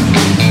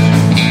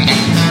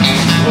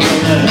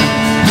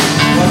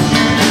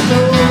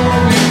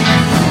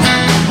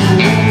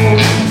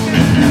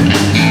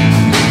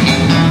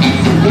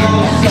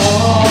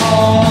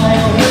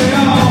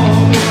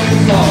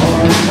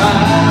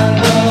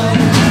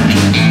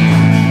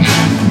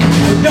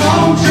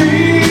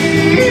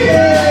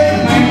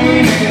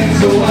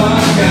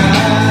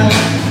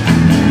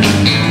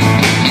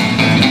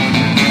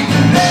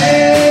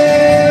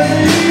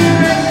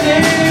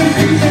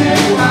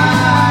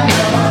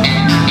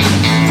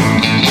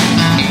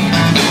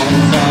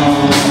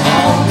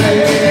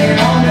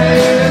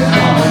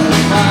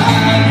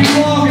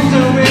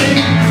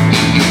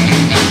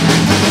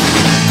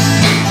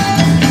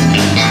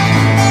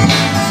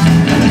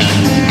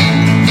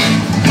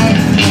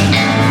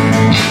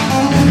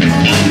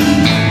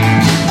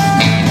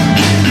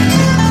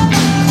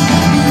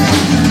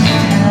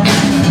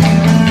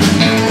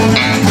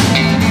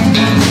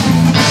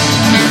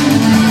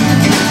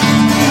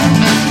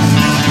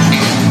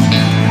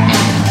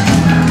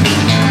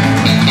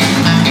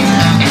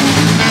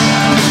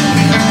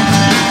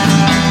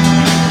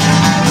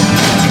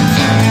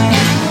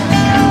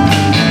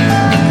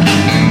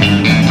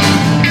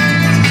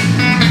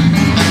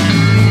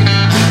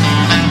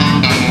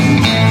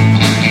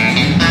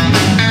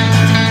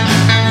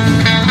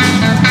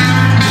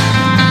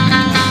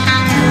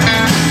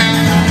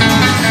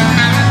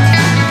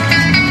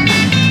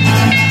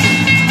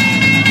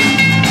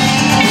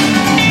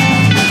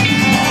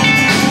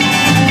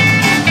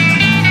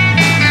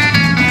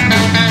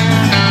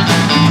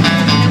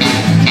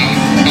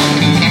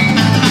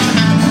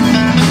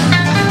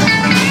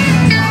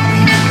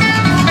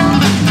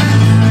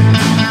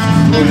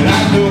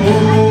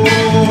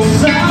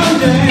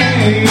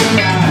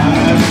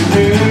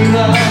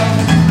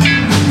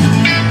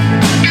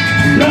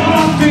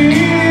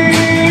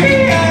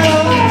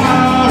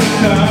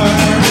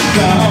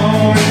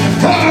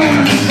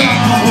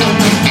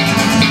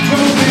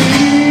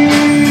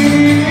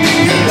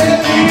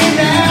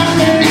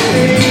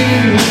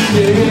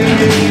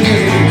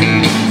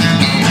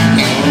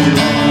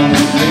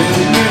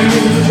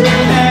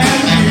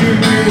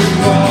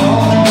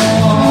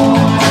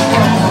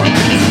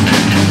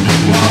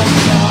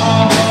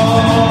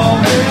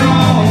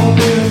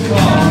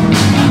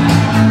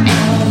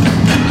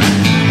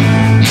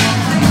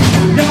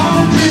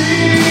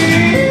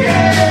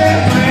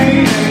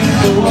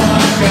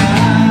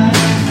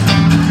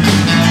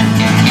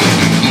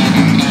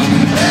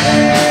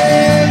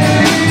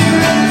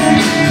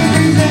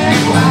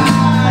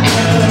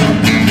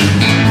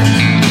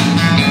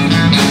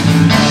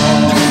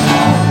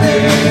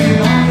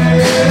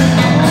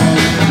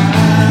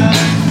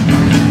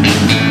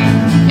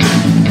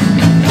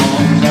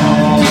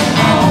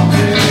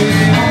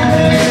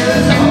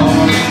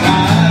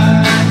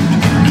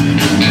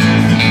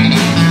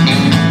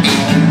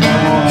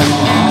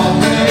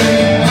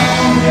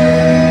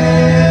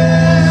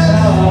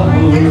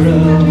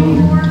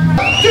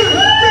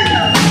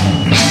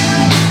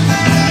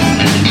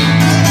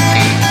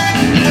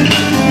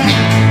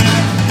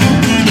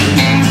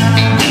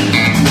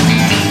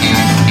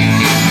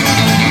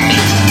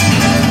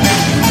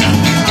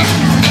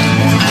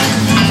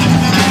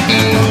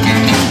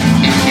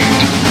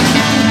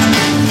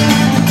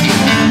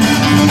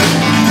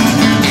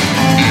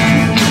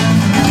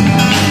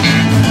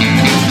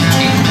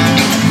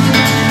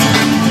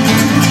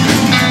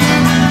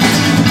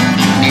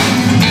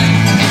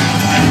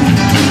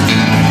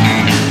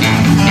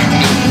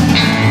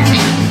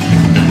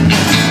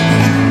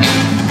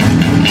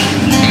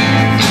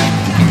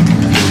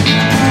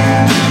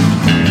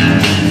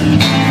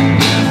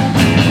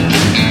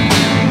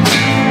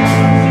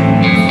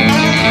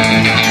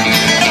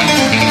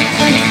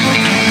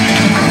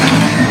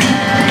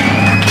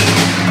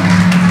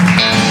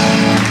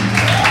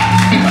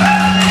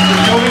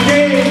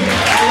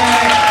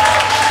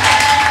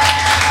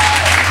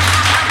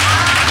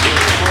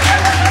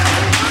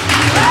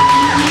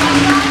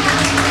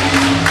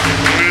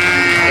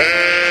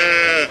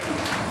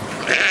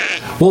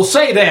 Well,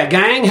 say there,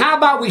 gang, how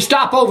about we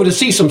stop over to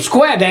see some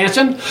square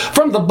dancing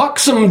from the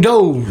Buxom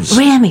Does?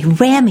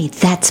 Rammy,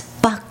 that's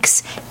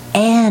Bucks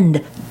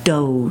and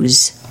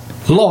Does.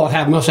 Lord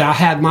have mercy, I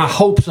had my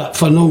hopes up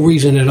for no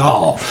reason at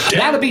all.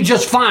 That'll be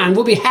just fine.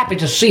 We'll be happy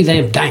to see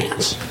them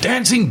dance.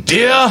 Dancing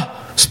deer?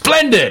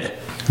 Splendid!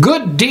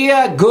 Good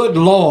deer, good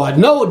Lord.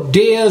 No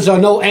deers or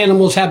no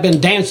animals have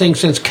been dancing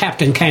since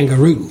Captain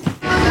Kangaroo. But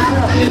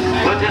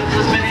just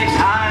as many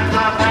times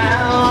I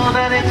found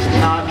that it's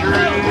not true.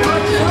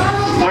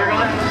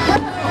 Circling.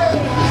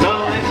 So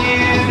if you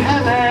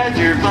have had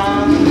your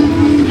fun,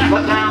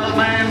 but now the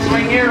man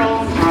swing your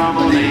old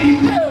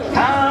trombone.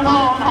 Come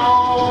on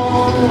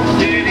home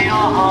to the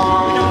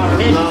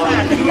arms of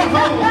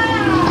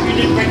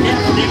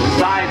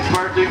side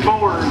square to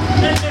forward.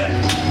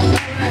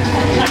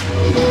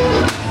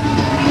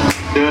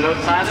 Do it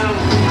upside up.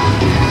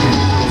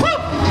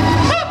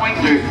 Swing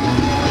through.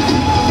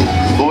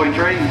 Boy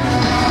tree,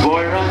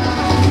 boy run,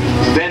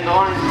 bend the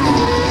line,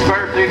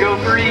 square to go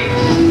free.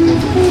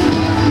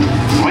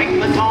 Swing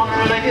the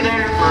corner, lay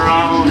there for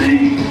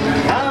Ronnie.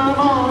 Come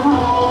on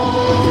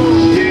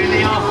home to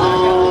the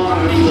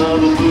arms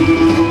of a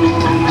fool.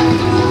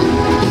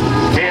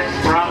 It's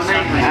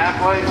promenade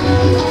halfway.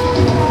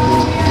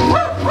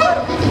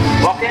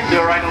 Walk in, do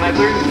a right and left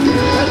through.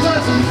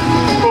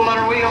 Pull on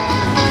her wheel.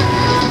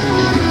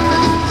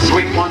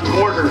 Sweep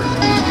 1/4.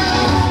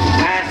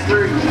 Pass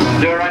through,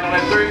 do a right and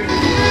left through.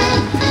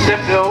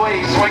 Step the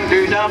away, swing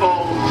to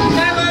double.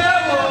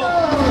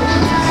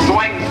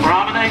 Swing,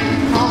 promenade,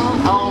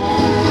 home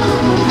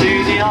to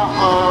the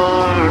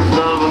arms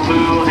of a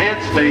fool.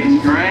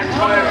 Headspace, grand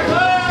square.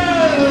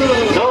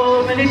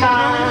 So many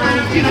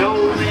times you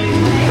told me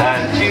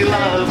that you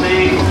love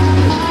me.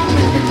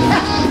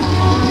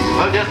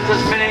 But just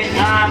as many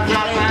times I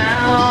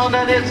found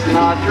that it's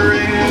not true.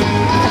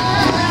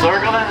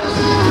 Circle that.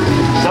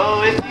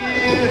 So if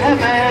you have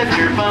had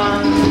your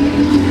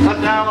fun,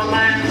 up down the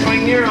land,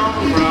 swing your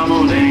own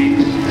promenade.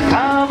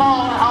 Come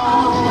on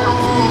home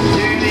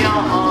to the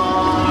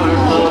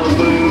arms of the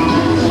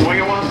fool. Swing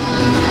it once.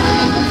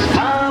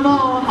 Come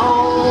on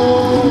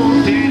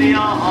home to the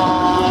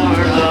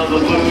arms of the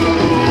fool.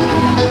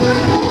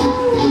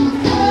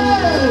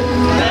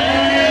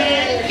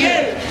 Thank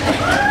you.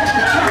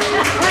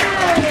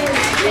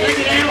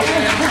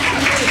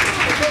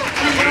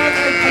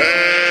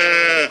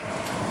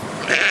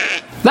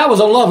 That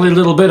was a lovely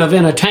little bit of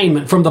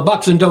entertainment from the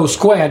Buxom Does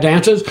square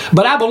dancers,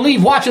 but I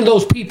believe watching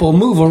those people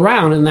move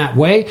around in that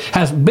way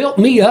has built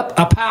me up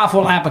a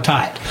powerful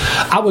appetite.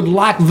 I would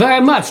like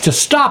very much to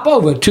stop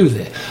over to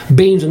the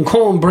Beans and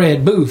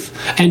Cornbread booth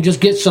and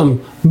just get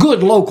some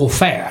good local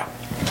fare.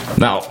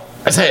 Now,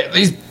 I say,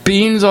 these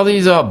beans, are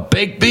these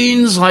baked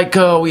beans like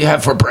we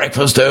have for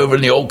breakfast over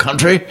in the old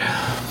country?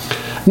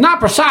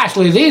 Not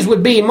precisely. These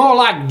would be more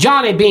like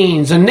Johnny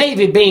beans and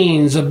Navy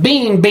beans or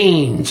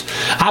beans.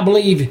 I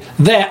believe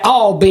they're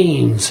all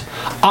beans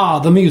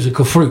are the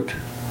musical fruit.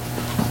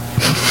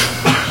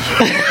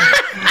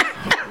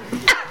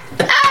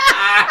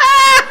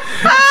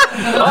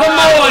 The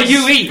more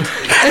you eat.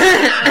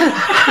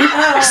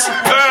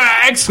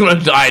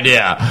 Excellent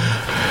idea.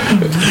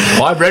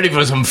 Well, I'm ready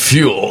for some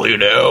fuel, you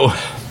know.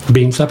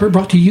 Bean Supper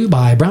brought to you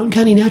by Brown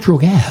County Natural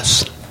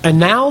Gas. And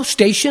now,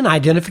 station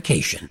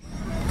identification.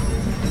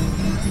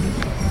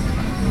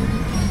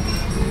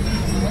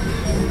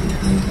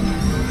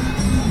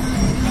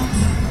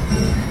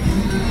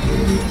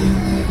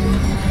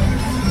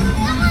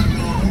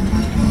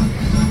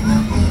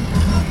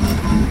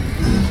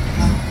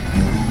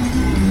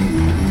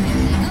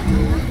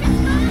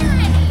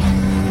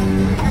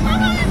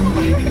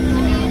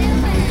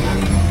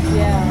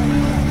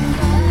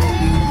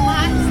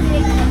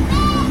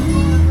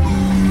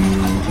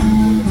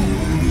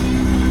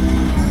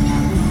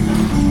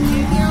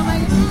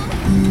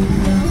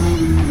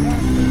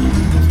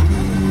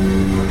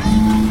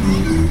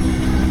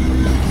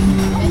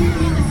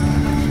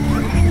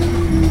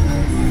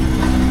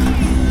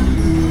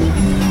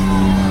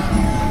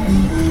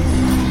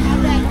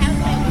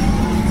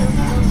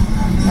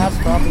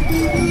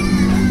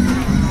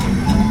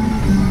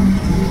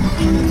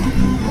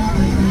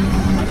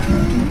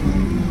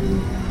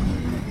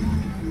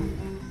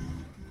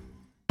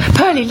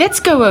 Pearlie, let's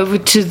go over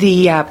to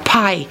the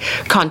pie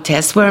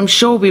contest, where I'm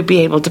sure we'll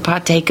be able to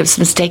partake of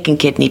some steak and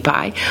kidney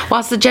pie,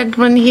 whilst the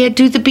gentlemen here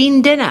do the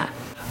bean dinner.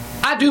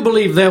 I do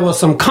believe there was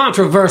some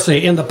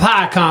controversy in the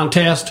pie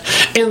contest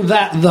in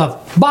that the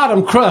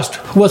bottom crust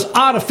was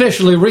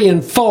artificially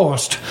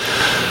reinforced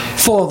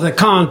for the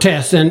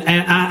contest, and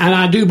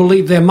I do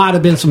believe there might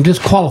have been some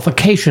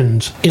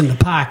disqualifications in the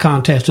pie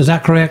contest. Is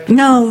that correct?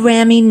 No,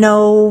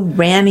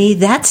 Rammy,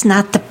 that's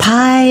not the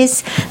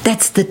pies.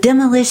 That's the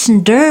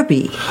demolition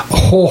derby.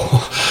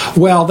 Oh,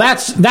 well,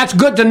 that's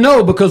good to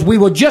know, because we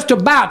were just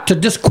about to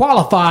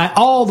disqualify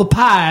all the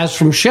pies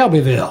from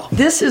Shelbyville.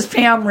 This is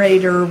Pam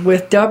Rader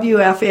with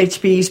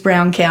WFHB's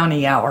Brown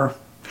County Hour.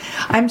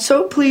 I'm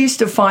so pleased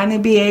to finally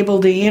be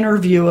able to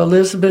interview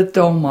Elizabeth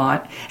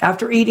Domont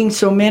after eating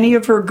so many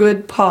of her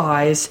good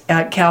pies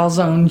at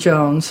Calzone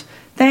Jones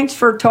Thanks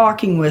for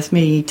talking with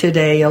me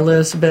today,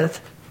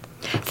 Elizabeth.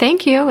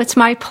 Thank you. It's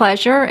my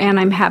pleasure, and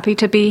I'm happy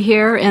to be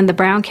here in the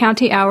Brown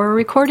County Hour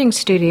recording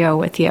studio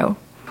with you.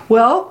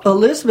 Well,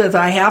 Elizabeth,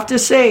 I have to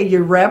say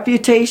your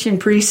reputation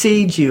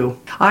precedes you.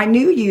 I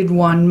knew you'd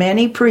won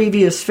many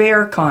previous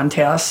fair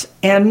contests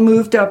and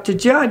moved up to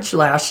judge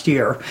last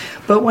year.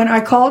 But when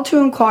I called to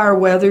inquire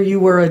whether you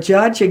were a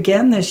judge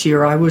again this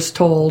year, I was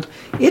told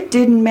it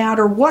didn't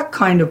matter what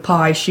kind of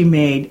pie she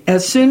made.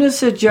 As soon as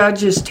the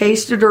judges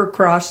tasted her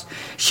crust,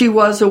 she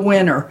was a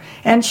winner.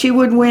 And she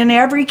would win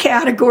every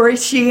category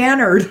she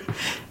entered.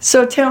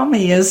 So tell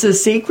me, is the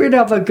secret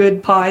of a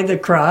good pie the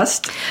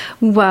crust?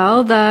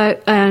 Well,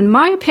 in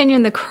my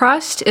opinion, the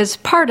crust is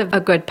part of a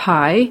good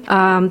pie.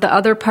 The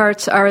other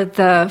parts are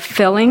the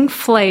filling,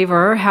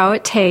 flavor, how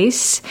it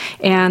tastes,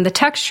 and the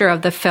texture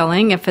of the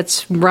filling, if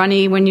it's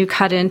runny when you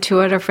cut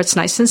into it or if it's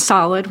nice and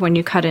solid when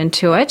you cut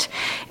into it.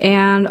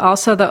 And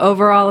also the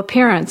overall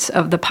appearance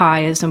of the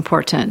pie is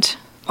important.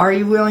 Are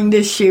you willing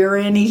to share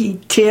any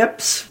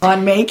tips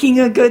on making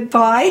a good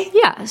pie?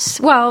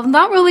 Yes. Well,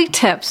 not really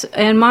tips.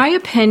 In my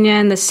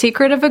opinion, the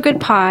secret of a good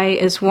pie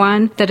is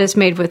one that is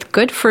made with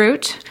good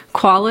fruit,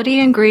 quality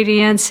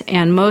ingredients,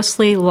 and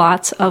mostly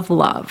lots of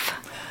love.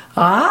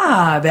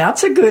 Ah,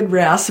 that's a good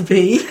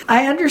recipe.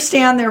 I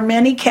understand there are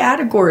many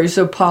categories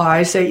of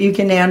pies that you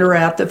can enter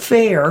at the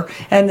fair,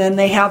 and then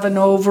they have an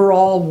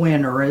overall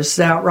winner. Is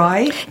that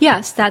right?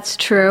 Yes, that's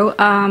true.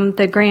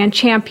 The grand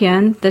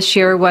champion this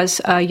year was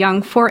a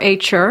young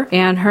 4-H'er,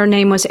 and her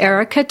name was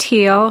Erica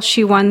Teal.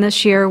 She won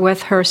this year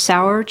with her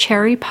sour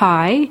cherry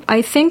pie.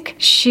 I think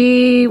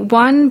she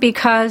won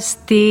because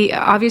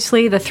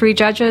obviously the 3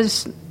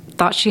 judges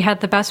thought she had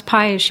the best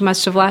pie. She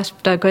must have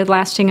left a good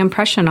lasting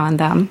impression on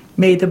them.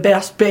 May the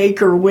best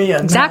baker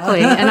win.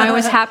 Exactly. And I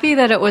was happy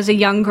that it was a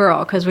young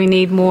girl because we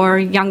need more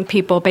young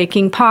people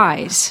baking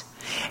pies.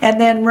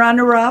 And then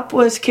runner-up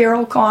was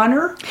Carol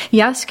Connor?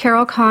 Yes,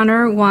 Carol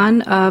Connor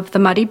won of the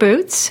Muddy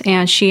Boots,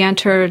 and she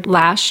entered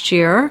last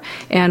year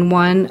and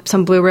won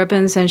some blue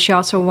ribbons, and she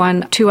also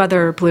won 2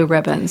 other blue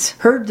ribbons.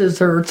 Her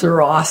desserts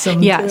are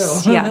awesome,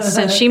 yes, too. Yes,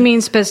 and she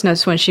means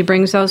business. When she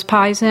brings those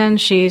pies in,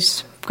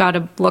 she's got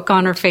a look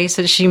on her face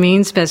that she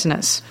means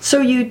business.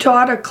 So you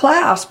taught a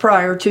class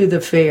prior to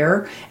the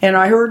fair, and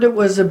I heard it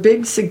was a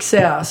big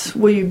success.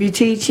 Will you be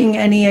teaching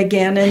any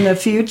again in the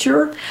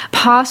future?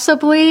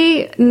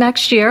 Possibly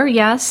next year,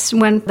 yes,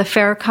 when the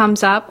fair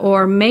comes up,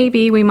 or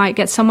maybe we might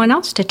get someone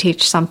else to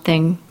teach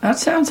something. That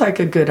sounds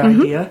like a good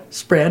idea.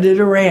 Spread it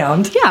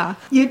around. Yeah.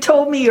 You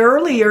told me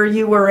earlier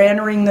you were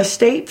entering the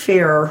state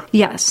fair.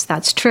 Yes,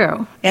 that's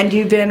true. And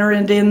you've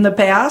entered in the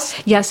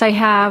past? Yes, I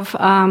have,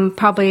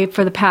 probably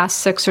for the past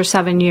 6 or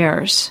 7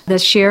 years.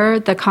 This year,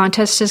 the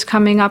contest is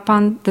coming up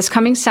on this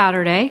coming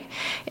Saturday,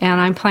 and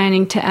I'm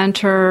planning to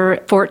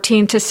enter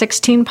 14 to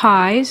 16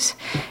 pies,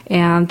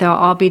 and they'll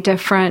all be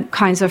different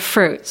kinds of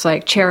fruits,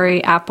 like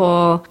cherry,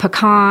 apple,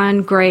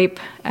 pecan, grape,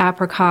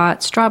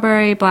 apricot,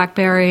 strawberry,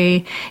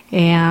 blackberry,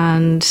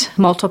 and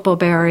multiple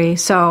berry.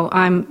 So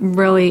I'm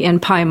really in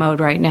pie mode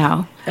right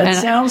now. That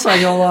sounds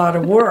like a lot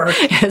of work.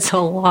 It's a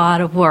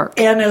lot of work.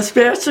 And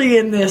especially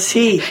in this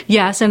heat.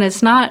 Yes, and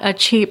it's not a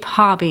cheap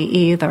hobby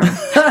either.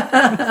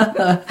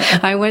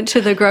 I went to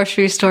the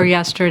grocery store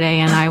yesterday,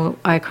 and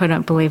I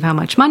couldn't believe how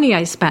much money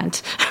I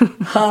spent.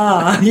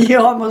 You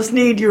almost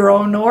need your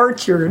own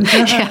orchard.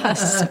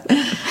 Yes.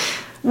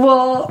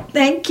 Well,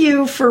 thank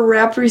you for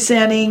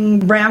representing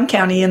Brown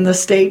County in the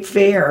state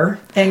fair,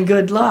 and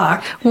good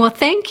luck. Well,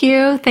 thank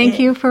you. Thank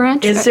you for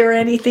entering. Is there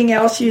anything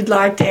else you'd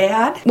like to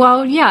add?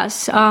 Well,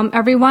 yes.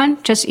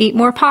 Everyone, just eat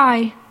more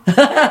pie.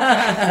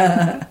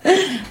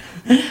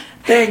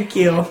 Thank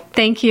you.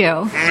 Thank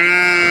you.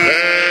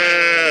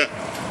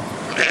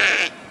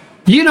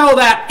 You know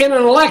that in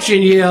an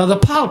election year, the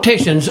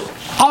politicians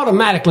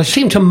automatically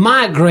seem to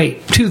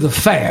migrate to the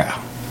fair.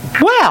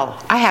 Well,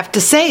 I have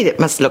to say it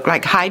must look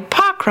like Hyde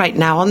Park right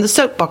now on the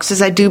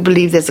soapboxes. I do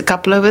believe there's a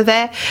couple over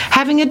there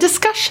having a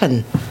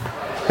discussion.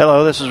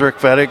 Hello, this is Rick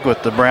Fettig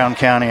with the Brown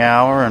County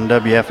Hour and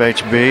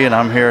WFHB, and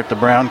I'm here at the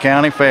Brown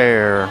County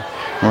Fair.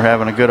 We're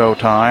having a good old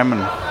time,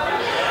 and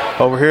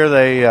over here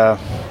they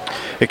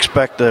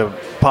expect the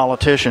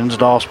politicians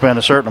to all spend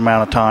a certain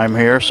amount of time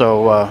here,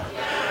 so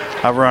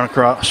I've run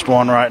across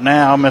one right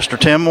now, Mr.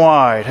 Tim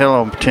White.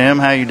 Hello, Tim.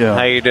 How you doing?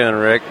 How you doing,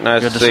 Rick?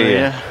 Nice good to see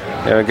you.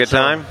 Having a good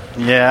time?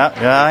 Yeah,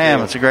 I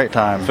am. It's a great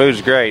time.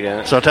 Food's great, isn't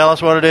it? So tell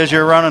us what it is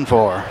you're running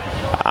for.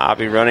 I'll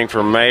be running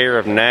for mayor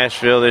of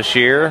Nashville this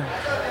year,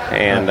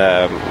 and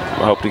I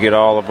hope to get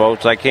all the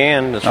votes I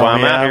can. That's why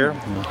I'm out here.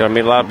 It's going to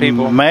meet a lot of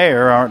people.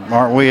 Mayor,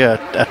 aren't we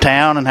a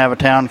town and have a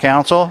town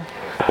council?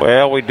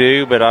 Well, we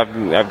do, but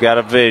I've got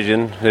a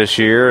vision this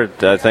year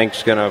that I think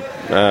is going to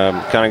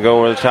kind of go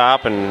over the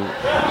top, and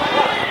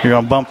you're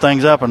going to bump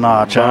things up a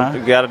notch, huh?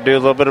 You got to do a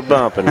little bit of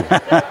bumping.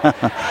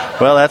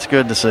 Well, that's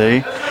good to see.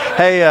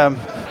 Hey,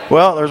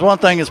 well, there's one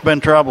thing that's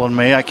been troubling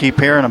me. I keep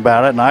hearing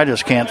about it, and I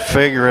just can't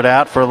figure it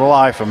out for the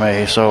life of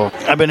me. So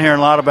I've been hearing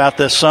a lot about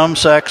this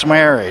same-sex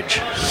marriage.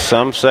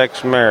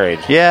 Same-sex marriage?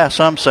 Yeah,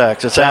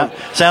 same-sex. It sounds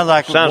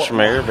like... Sounds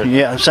familiar, but...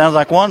 Yeah, it sounds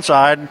like one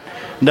side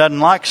doesn't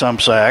like some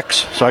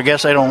sex, so I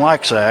guess they don't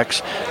like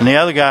sex. And the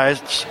other guys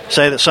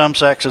say that some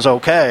sex is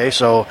okay,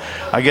 so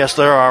I guess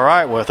they're all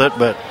right with it.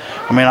 But,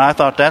 I mean, I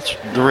thought that's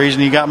the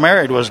reason you got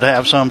married, was to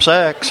have some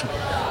sex.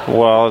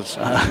 Well,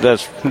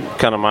 that's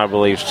kind of my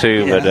beliefs,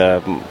 too. Yeah.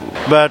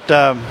 But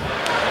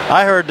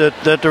I heard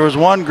that there was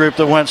one group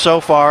that went so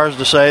far as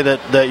to say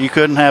that you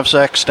couldn't have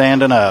sex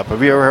standing up.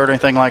 Have you ever heard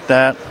anything like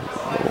that?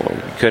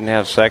 Couldn't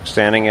have sex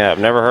standing up.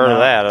 Never heard of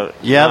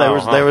that. Yeah,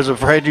 they was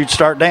afraid you'd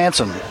start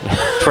dancing.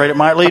 Afraid it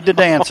might lead to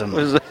dancing.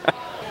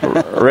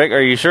 Rick,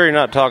 are you sure you're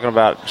not talking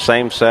about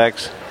same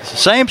sex?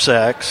 Same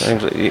sex? Yeah.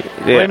 What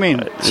do you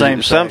mean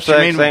same sex?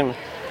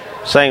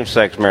 Same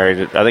sex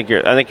married. I think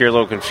you're a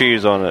little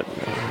confused on it.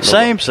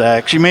 Same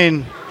sex? You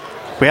mean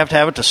we have to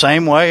have it the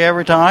same way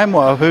every time?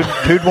 Well,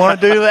 who'd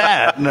want to do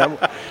that? No.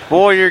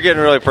 Boy, you're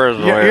getting really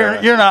personal.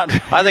 You're not.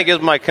 I think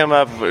this might come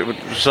up with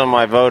some of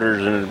my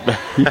voters, and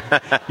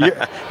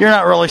you're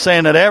not really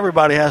saying that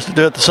everybody has to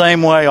do it the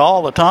same way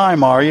all the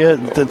time, are you?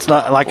 It's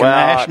not like a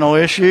national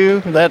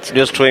issue. That's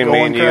just between me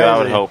and you. I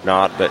would hope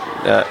not, but.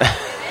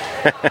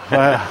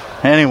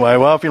 Anyway,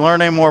 if you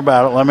learn any more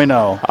about it, let me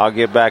know. I'll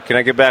get back. Can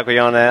I get back with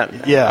you on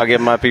that? Yeah. I'll get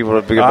my people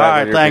to get back all right,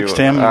 with your thanks,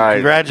 people. Tim. All right.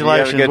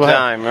 Congratulations. You have a good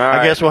time. All right.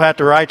 I guess we'll have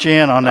to write you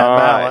in on that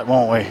ballot,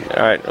 won't we?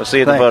 All right. We'll see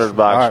you at the voters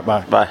box. All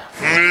right, bye.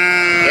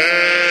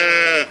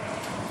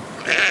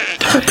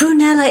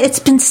 Prunella, it's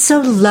been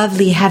so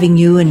lovely having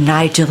you and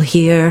Nigel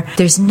here.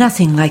 There's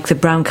nothing like the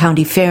Brown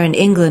County Fair in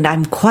England,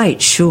 I'm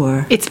quite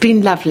sure. It's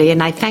been lovely,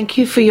 and I thank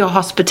you for your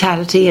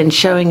hospitality and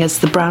showing us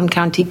the Brown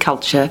County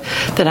culture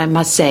that I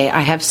must say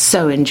I have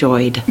so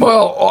enjoyed.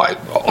 Well,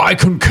 I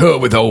concur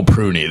with old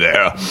Pruny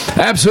there.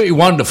 Absolutely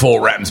wonderful,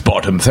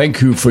 Ramsbottom.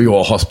 Thank you for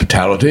your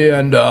hospitality,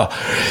 and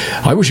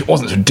I wish it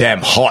wasn't so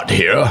damn hot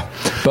here.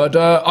 But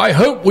I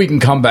hope we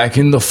can come back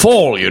in the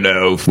fall, which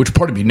will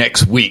probably be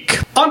next week.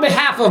 On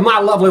behalf of my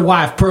lovely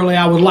wife, Pearlie,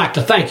 I would like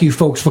to thank you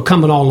folks for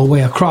coming all the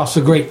way across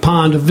the Great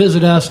Pond to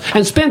visit us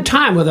and spend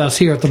time with us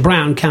here at the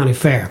Brown County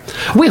Fair.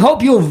 We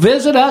hope you'll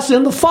visit us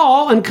in the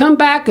fall and come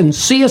back and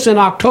see us in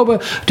October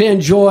to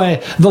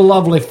enjoy the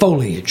lovely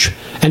foliage.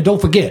 And don't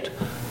forget,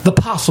 the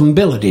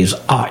possibilities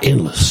are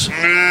endless.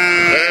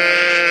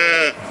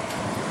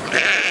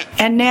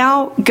 And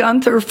now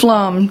Gunther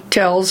Flum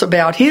tells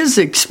about his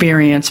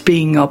experience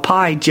being a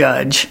pie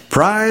judge.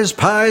 Fries,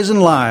 Pies,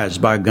 and Lies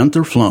by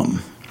Gunther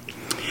Flum.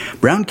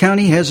 Brown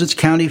County has its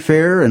county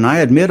fair, and I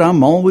admit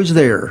I'm always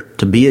there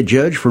to be a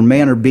judge for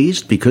man or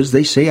beast because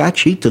they say I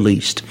cheat the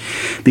least.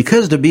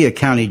 Because to be a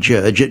county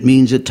judge, it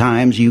means at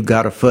times you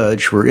gotta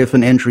fudge, for if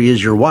an entry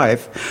is your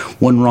wife,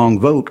 one wrong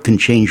vote can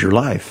change your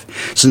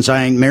life. Since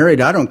I ain't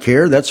married, I don't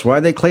care, that's why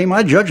they claim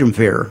I judge 'em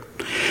fair.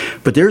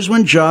 But there's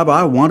one job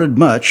I wanted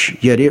much,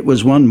 yet it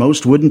was one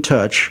most wouldn't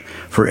touch.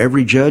 For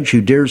every judge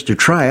who dares to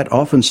try it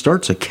often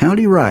starts a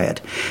county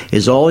riot.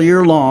 As all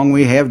year long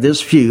we have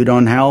this feud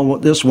on how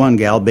this one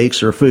gal bakes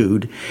her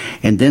food,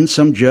 and then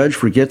some judge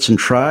forgets and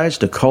tries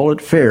to call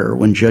it fair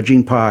when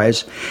judging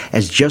pies,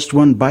 as just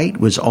one bite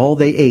was all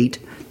they ate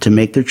to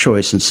make their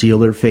choice and seal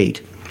their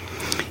fate.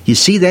 You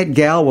see, that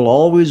gal will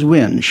always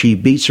win. She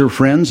beats her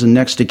friends and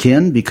next to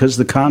kin because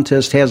the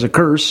contest has a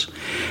curse.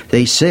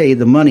 They say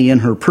the money in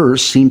her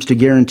purse seems to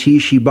guarantee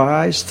she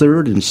buys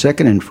third and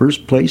second and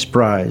first place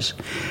prize.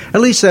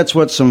 At least that's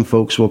what some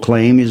folks will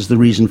claim is the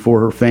reason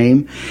for her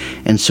fame.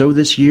 And so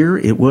this year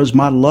it was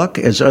my luck,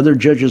 as other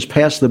judges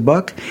passed the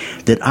buck,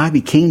 that I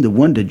became the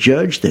one to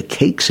judge the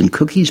cakes and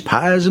cookies,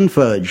 pies and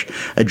fudge,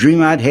 a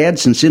dream I'd had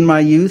since in my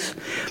youth.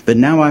 But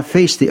now I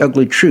face the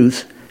ugly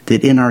truth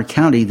that in our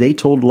county they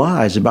told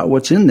lies about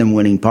what's in them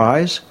winning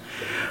pies.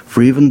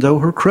 For even though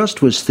her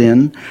crust was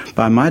thin,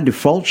 by my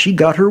default she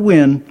got her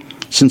win,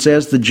 since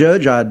as the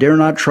judge I dare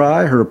not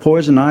try her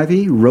poison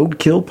ivy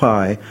roadkill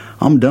pie.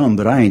 I'm dumb,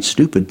 but I ain't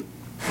stupid.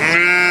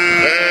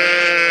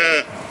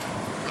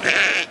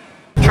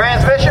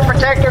 Transmission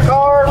protector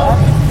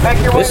cars.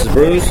 This is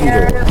Bruce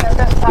and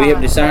George. We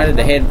have decided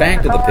to head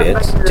back to the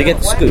pits to get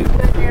the scoop.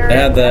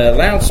 The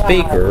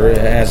loudspeaker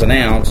has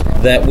announced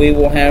that we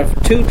will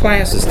have 2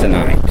 classes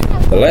tonight.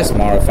 The less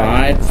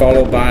modified,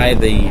 followed by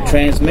the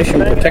transmission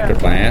protector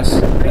class.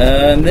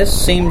 And this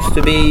seems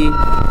to be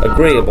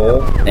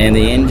agreeable, and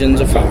the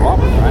engines are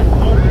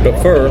fine. But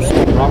first,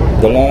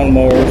 the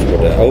lawnmowers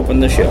will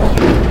open the show.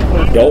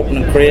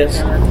 Dalton and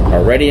Chris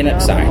are ready and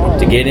excited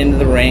to get into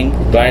the ring.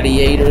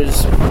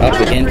 Gladiators up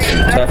against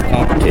some tough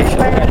competition.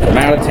 From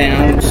out of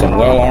town, some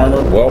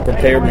well-armored,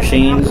 well-prepared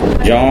machines.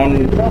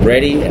 John,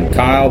 Reddy, and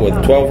Kyle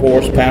with 12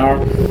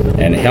 horsepower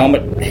and a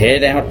helmet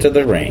head out to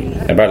the ring,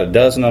 about a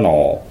dozen in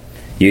all.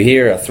 You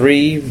hear a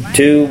 3,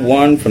 2,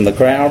 1 from the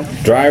crowd.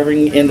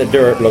 Driving in the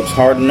dirt looks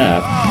hard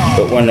enough,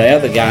 but when the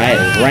other guy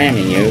is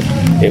ramming you,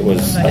 it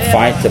was a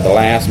fight to the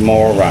last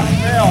mower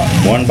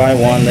ride. One by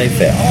one they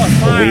fell.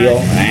 The wheel,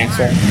 an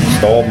axle,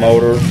 stalled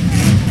motor,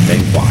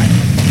 then quiet.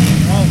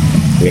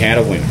 We had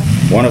a winner.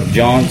 One of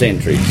John's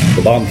entries.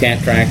 The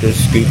Bobcat tractors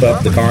scoop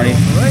up the carnage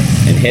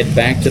and head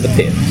back to the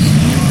pits.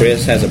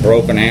 Chris has a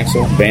broken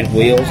axle, bent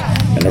wheels,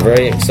 and a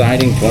very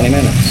exciting 20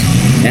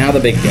 minutes. Now the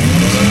big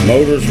guns.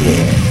 Motors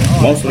roar.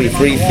 mostly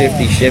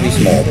 350 Chevy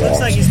small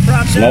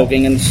blocks.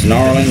 Smoking and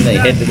snarling, they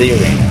head to the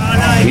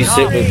arena. We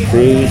sit with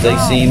crews.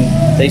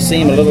 They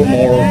seem a little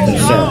more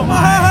concerned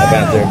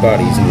about their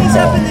buddies in the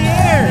cars.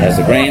 As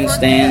the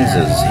grandstands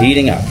is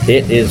heating up,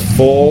 it is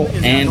full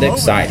and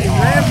exciting.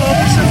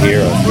 You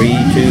hear a 3,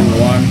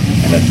 2, 1,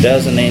 and a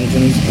dozen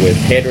engines with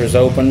headers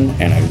open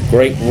and a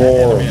great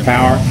roar of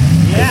power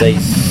as they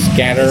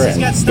scatter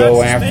and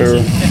go after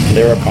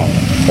their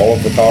opponent. All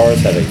of the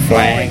cars have a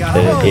flag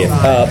that if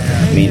up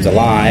means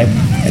alive,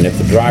 and if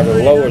the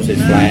driver lowers his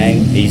flag,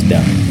 he's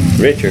done.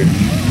 Richard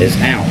is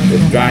out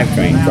with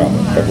drivetrain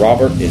trouble, but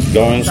Robert is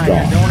going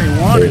strong.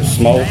 There is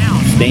smoke,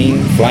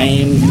 steam,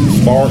 flames,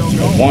 sparks,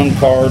 and one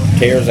car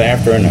tears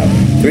after another.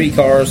 3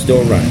 cars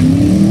still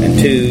running, and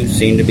 2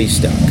 seem to be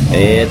stuck.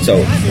 It's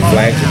over. The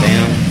flags are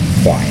down.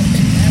 Quiet.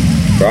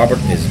 Robert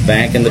is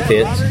back in the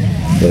pits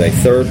with a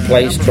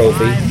third-place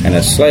trophy and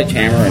a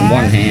sledgehammer in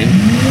one hand.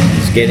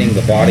 He's getting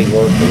the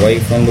bodywork away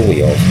from the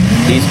wheels.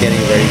 He's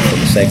getting ready for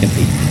the second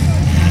heat.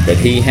 But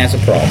he has a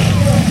problem.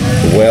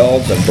 The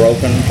welds are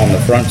broken on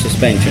the front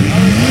suspension,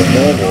 but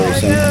more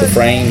worrisome, the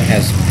frame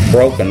has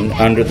broken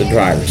under the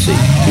driver's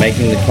seat,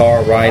 making the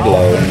car ride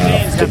low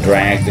enough to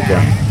drag the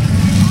ground.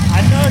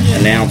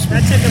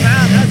 Announcement.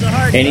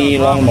 Any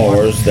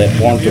lawnmowers that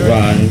want to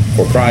run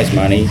for prize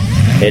money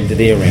head to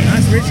the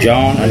arena.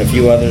 John and a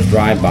few others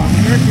drive by.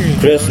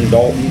 Chris and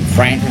Dalton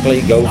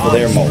frantically go for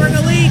their mowers.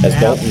 As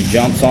Dalton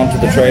jumps onto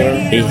the trailer,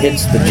 he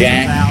hits the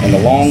jack and the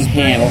long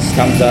handle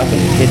comes up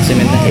and hits him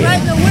in the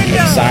head.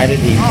 Excited,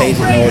 he pays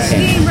it no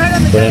attention.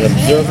 But an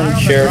observant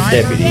sheriff's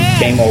deputy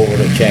came over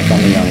to check on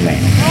the young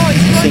man.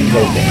 He seemed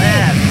okay.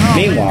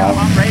 Meanwhile,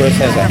 Chris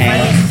has a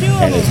hammer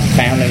and is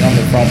pounding on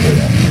the front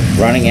wheel.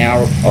 Running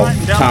out of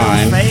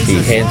time,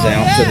 he heads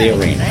out to the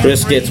arena.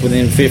 Chris gets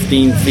within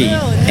 15 feet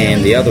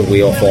and the other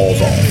wheel falls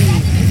off.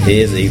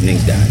 His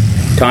evening's done.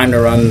 Time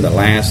to run the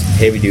last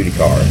heavy-duty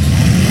cars.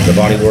 The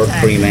bodywork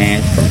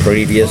pre-matched from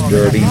previous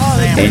derbies,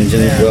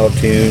 engines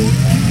well-tuned,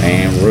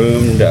 and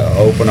room to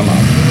open them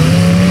up.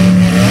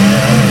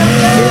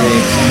 Very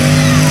exciting.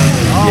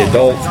 The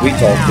adults we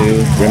talk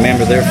to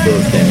remember their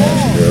first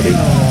demolition derby,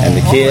 and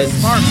the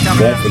kids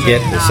won't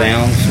forget the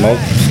sound, smoke,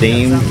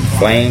 steam,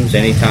 flames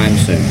anytime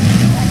soon.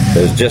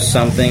 There's just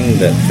something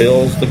that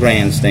fills the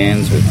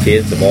grandstands with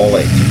kids of all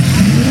ages.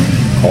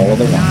 All of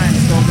the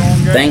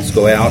one. Thanks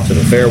go out to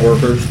the fair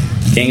workers,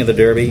 King of the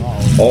Derby,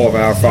 all of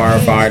our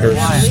firefighters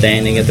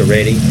standing at the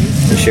ready,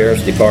 the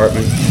Sheriff's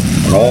Department,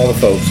 and all the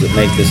folks that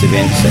make this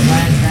event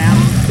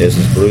safe. This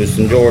is Bruce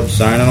and George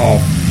signing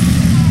off.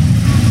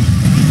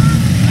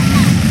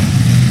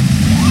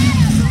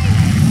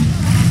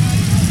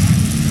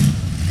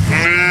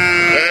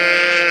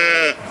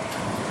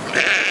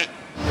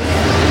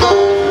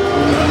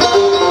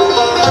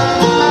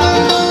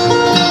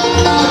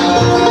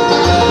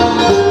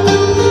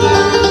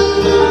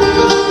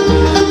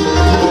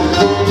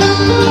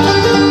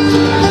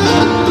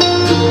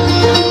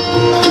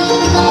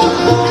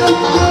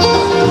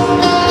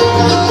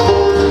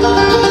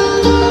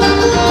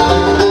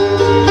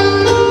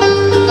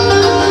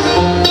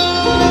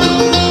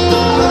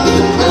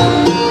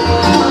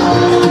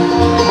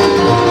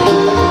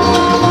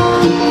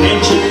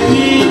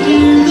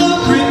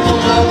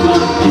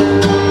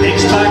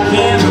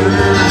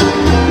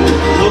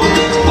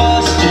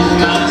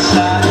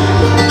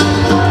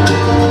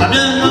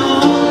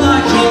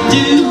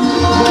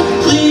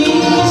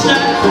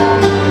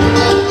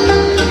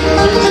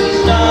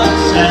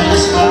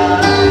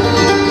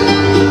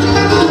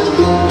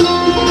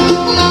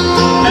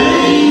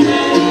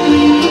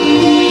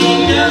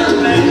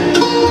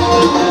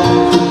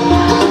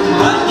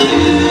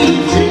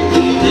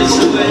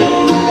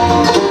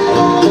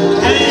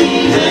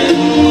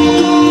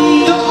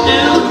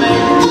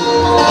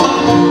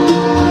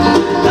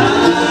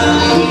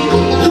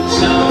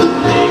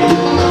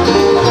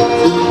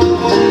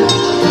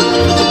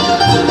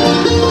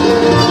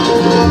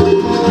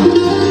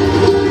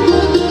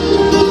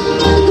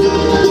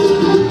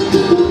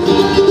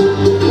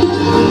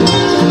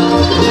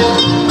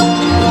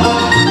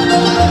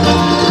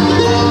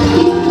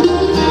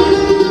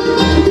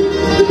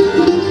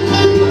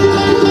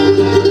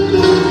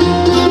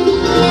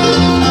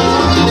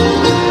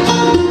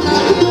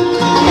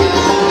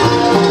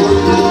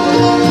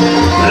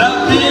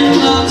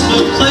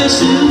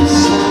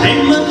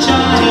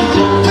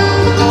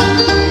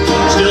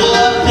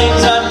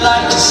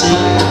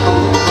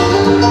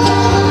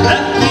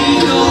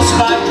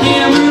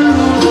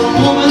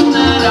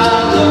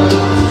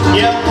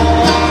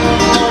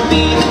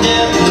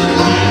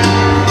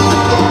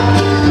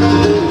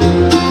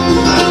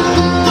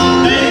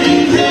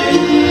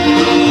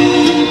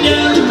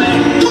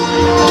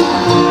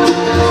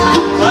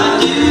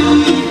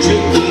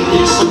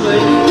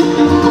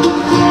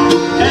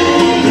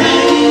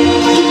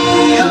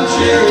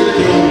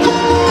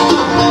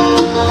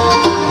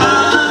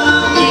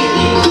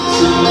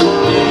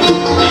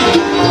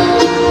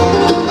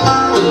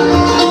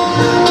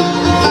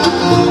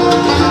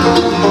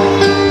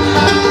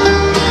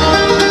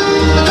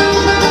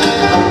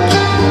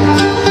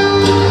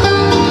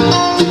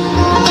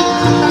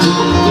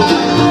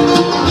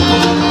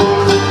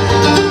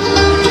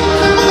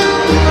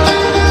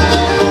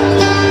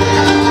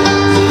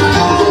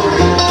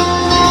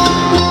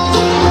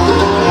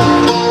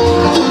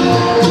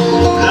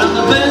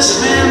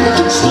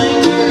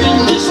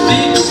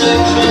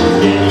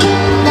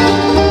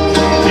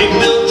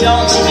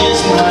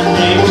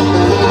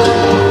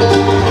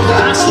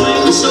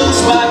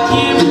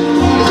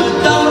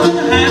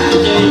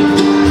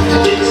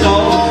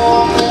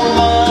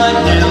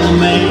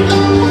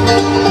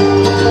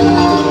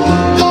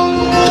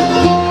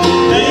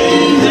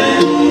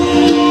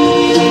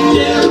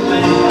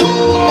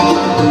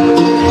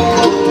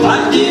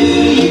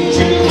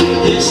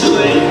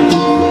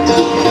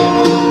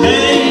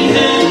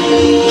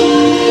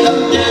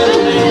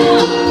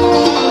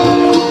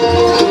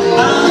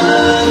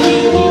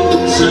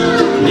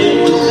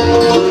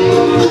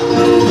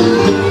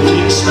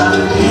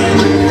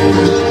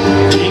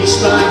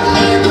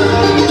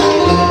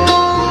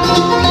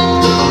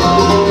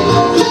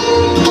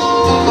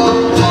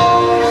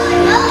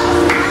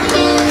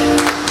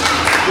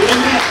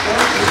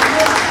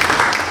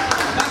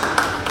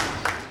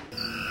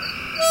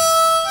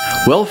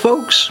 Well,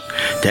 folks,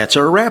 that's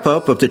our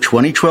wrap-up of the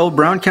 2012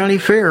 Brown County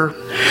Fair.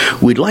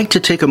 We'd like to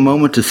take a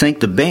moment to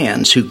thank the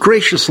bands who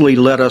graciously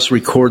let us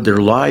record their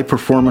live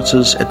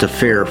performances at the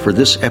fair for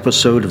this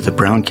episode of the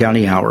Brown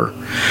County Hour.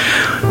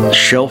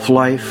 Shelf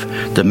Life,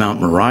 the Mount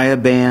Moriah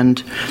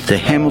Band, the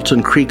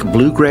Hamilton Creek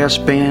Bluegrass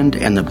Band,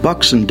 and the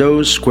Bucks and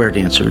Does Square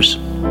Dancers.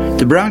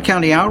 The Brown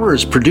County Hour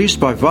is produced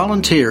by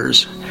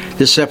volunteers.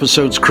 This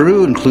episode's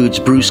crew includes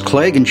Bruce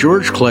Clegg and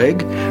George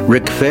Clegg,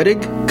 Rick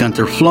Fettig,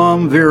 Gunther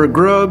Flum, Vera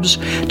Grubbs,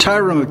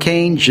 Tyra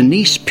McCain,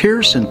 Janice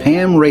Pierce, and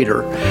Pam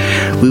Rader.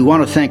 We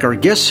want to thank our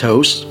guest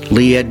hosts,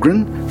 Lee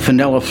Edgren,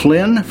 Fenella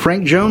Flinn,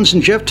 Frank Jones,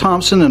 and Geoff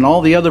Thompson, and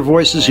all the other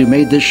voices who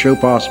made this show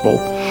possible.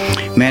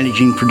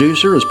 Managing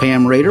producer is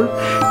Pam Rader,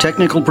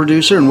 technical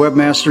producer and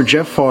webmaster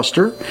Jeff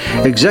Foster,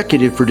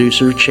 executive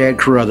producer Chad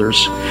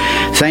Carruthers.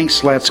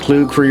 Thanks, Lats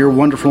Klug, for your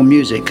wonderful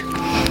music.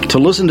 To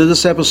listen to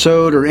this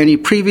episode or any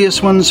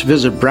previous ones,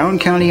 visit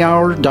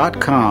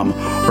browncountyhour.com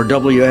or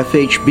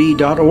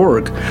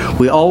WFHB.org.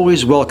 We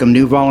always welcome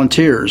new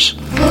volunteers.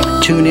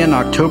 Tune in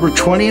October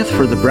 20th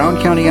for the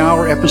Brown County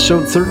Hour,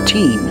 episode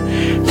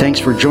 13. Thanks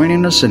for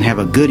joining us and have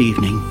a good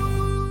evening.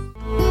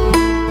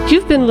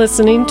 You've been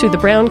listening to the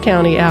Brown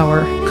County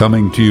Hour.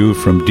 Coming to you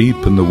from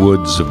deep in the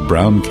woods of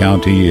Brown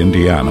County,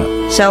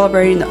 Indiana.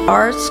 Celebrating the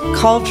arts,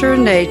 culture,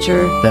 and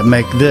nature that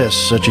make this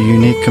such a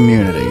unique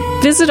community.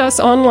 Visit us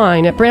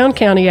online at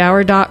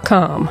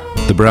browncountyhour.com.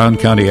 The Brown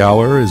County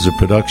Hour is a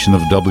production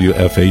of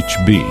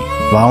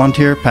WFHB.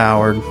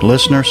 Volunteer-powered,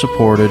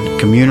 listener-supported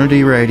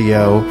community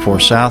radio for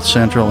South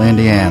Central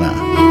Indiana.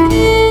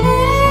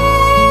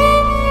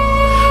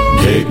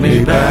 Take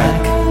me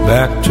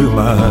back to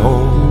my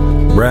old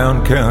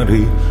Brown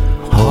County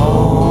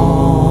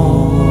home.